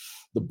 according to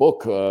the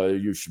book,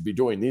 you should be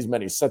doing these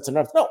many sets and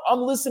reps. No,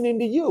 I'm listening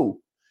to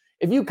you.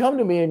 If you come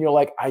to me and you're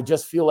like, I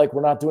just feel like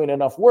we're not doing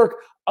enough work,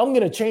 I'm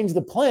going to change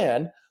the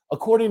plan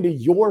according to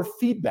your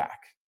feedback.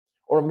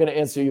 Or I'm going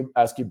to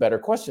ask you better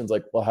questions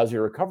like, well, how's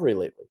your recovery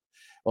lately?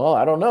 Well,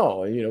 I don't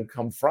know.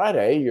 Come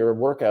Friday, your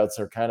workouts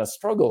are kind of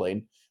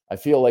struggling. I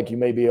feel like you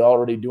may be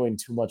already doing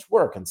too much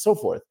work and so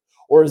forth.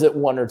 Or is it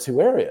one or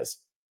two areas?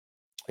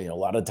 A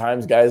lot of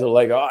times guys are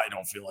like, oh, I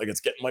don't feel like it's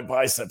getting my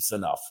biceps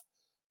enough.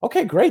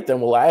 Okay, great.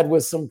 Then we'll add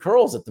with some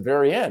curls at the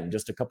very end,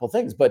 just a couple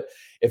things. But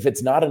if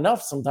it's not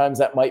enough, sometimes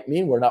that might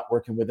mean we're not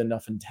working with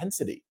enough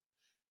intensity.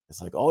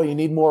 It's like, oh, you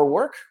need more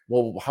work?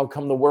 Well, how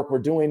come the work we're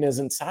doing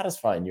isn't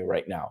satisfying you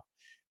right now?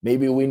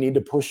 Maybe we need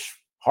to push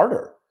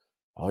harder.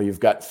 Oh, you've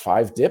got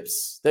 5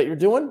 dips that you're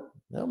doing?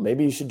 Well,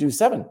 maybe you should do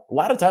 7. A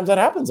lot of times that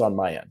happens on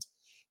my end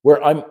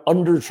where I'm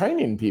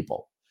undertraining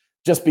people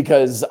just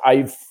because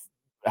I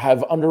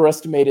have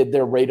underestimated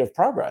their rate of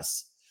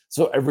progress.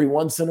 So every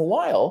once in a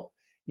while,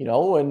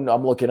 and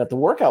I'm looking at the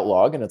workout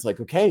log and it's like,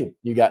 okay,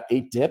 you got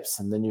 8 dips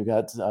and then you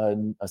got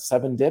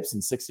 7 dips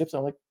and 6 dips.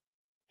 I'm like,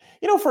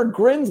 for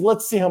grins,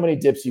 let's see how many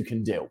dips you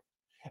can do.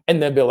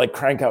 And then they'll like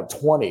crank out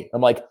 20.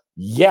 I'm like,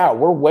 yeah,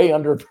 we way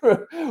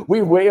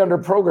under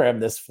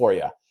programmed this for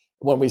you.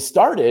 When we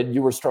started,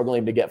 you were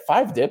struggling to get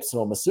 5 dips.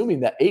 So I'm assuming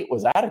that 8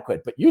 was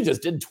adequate, but you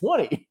just did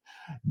 20.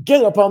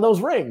 Get up on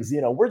those rings.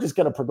 We're just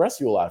going to progress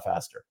you a lot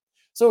faster.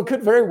 So it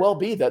could very well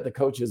be that the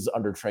coach is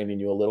undertraining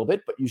you a little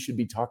bit, but you should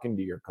be talking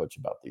to your coach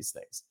about these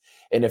things.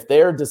 And if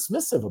they're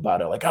dismissive about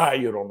it, like,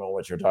 you don't know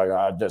what you're talking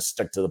about, just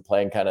stick to the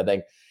plan kind of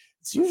thing,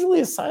 it's usually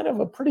a sign of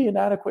a pretty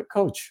inadequate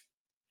coach.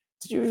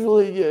 It's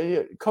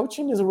usually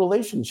coaching is a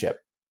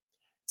relationship.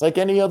 It's like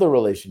any other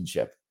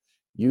relationship.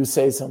 You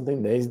say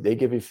something, they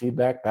give you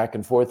feedback back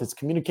and forth. It's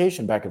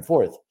communication back and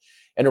forth.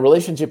 And a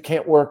relationship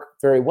can't work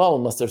very well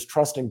unless there's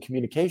trust and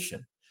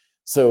communication.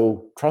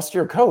 So trust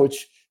your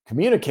coach,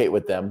 communicate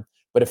with them.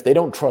 But if they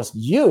don't trust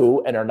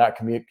you and are not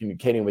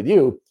communicating with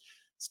you,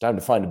 it's time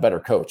to find a better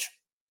coach.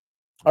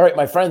 All right,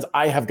 my friends,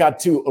 I have got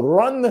to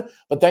run,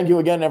 but thank you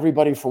again,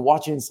 everybody, for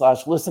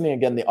watching/listening.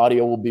 Again, the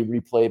audio will be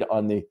replayed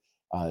on the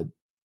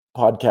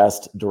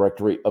podcast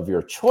directory of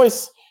your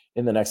choice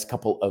in the next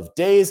couple of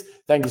days.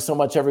 Thank you so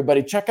much,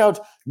 everybody. Check out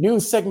new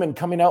segment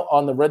coming out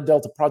on the Red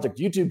Delta Project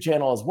YouTube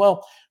channel as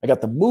well. I got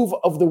the move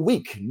of the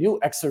week, new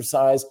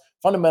exercise,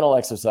 fundamental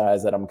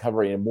exercise that I'm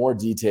covering in more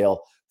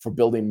detail for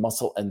building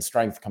muscle and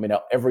strength coming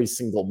out every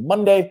single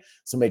Monday.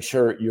 So make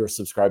sure you're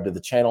subscribed to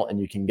the channel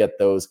and you can get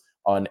those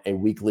on a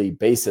weekly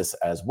basis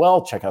as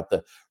well. Check out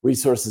the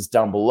resources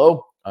down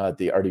below at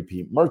the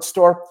RDP merch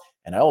store.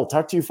 And I will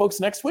talk to you folks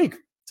next week.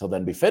 Till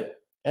then, be fit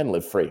and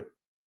live free.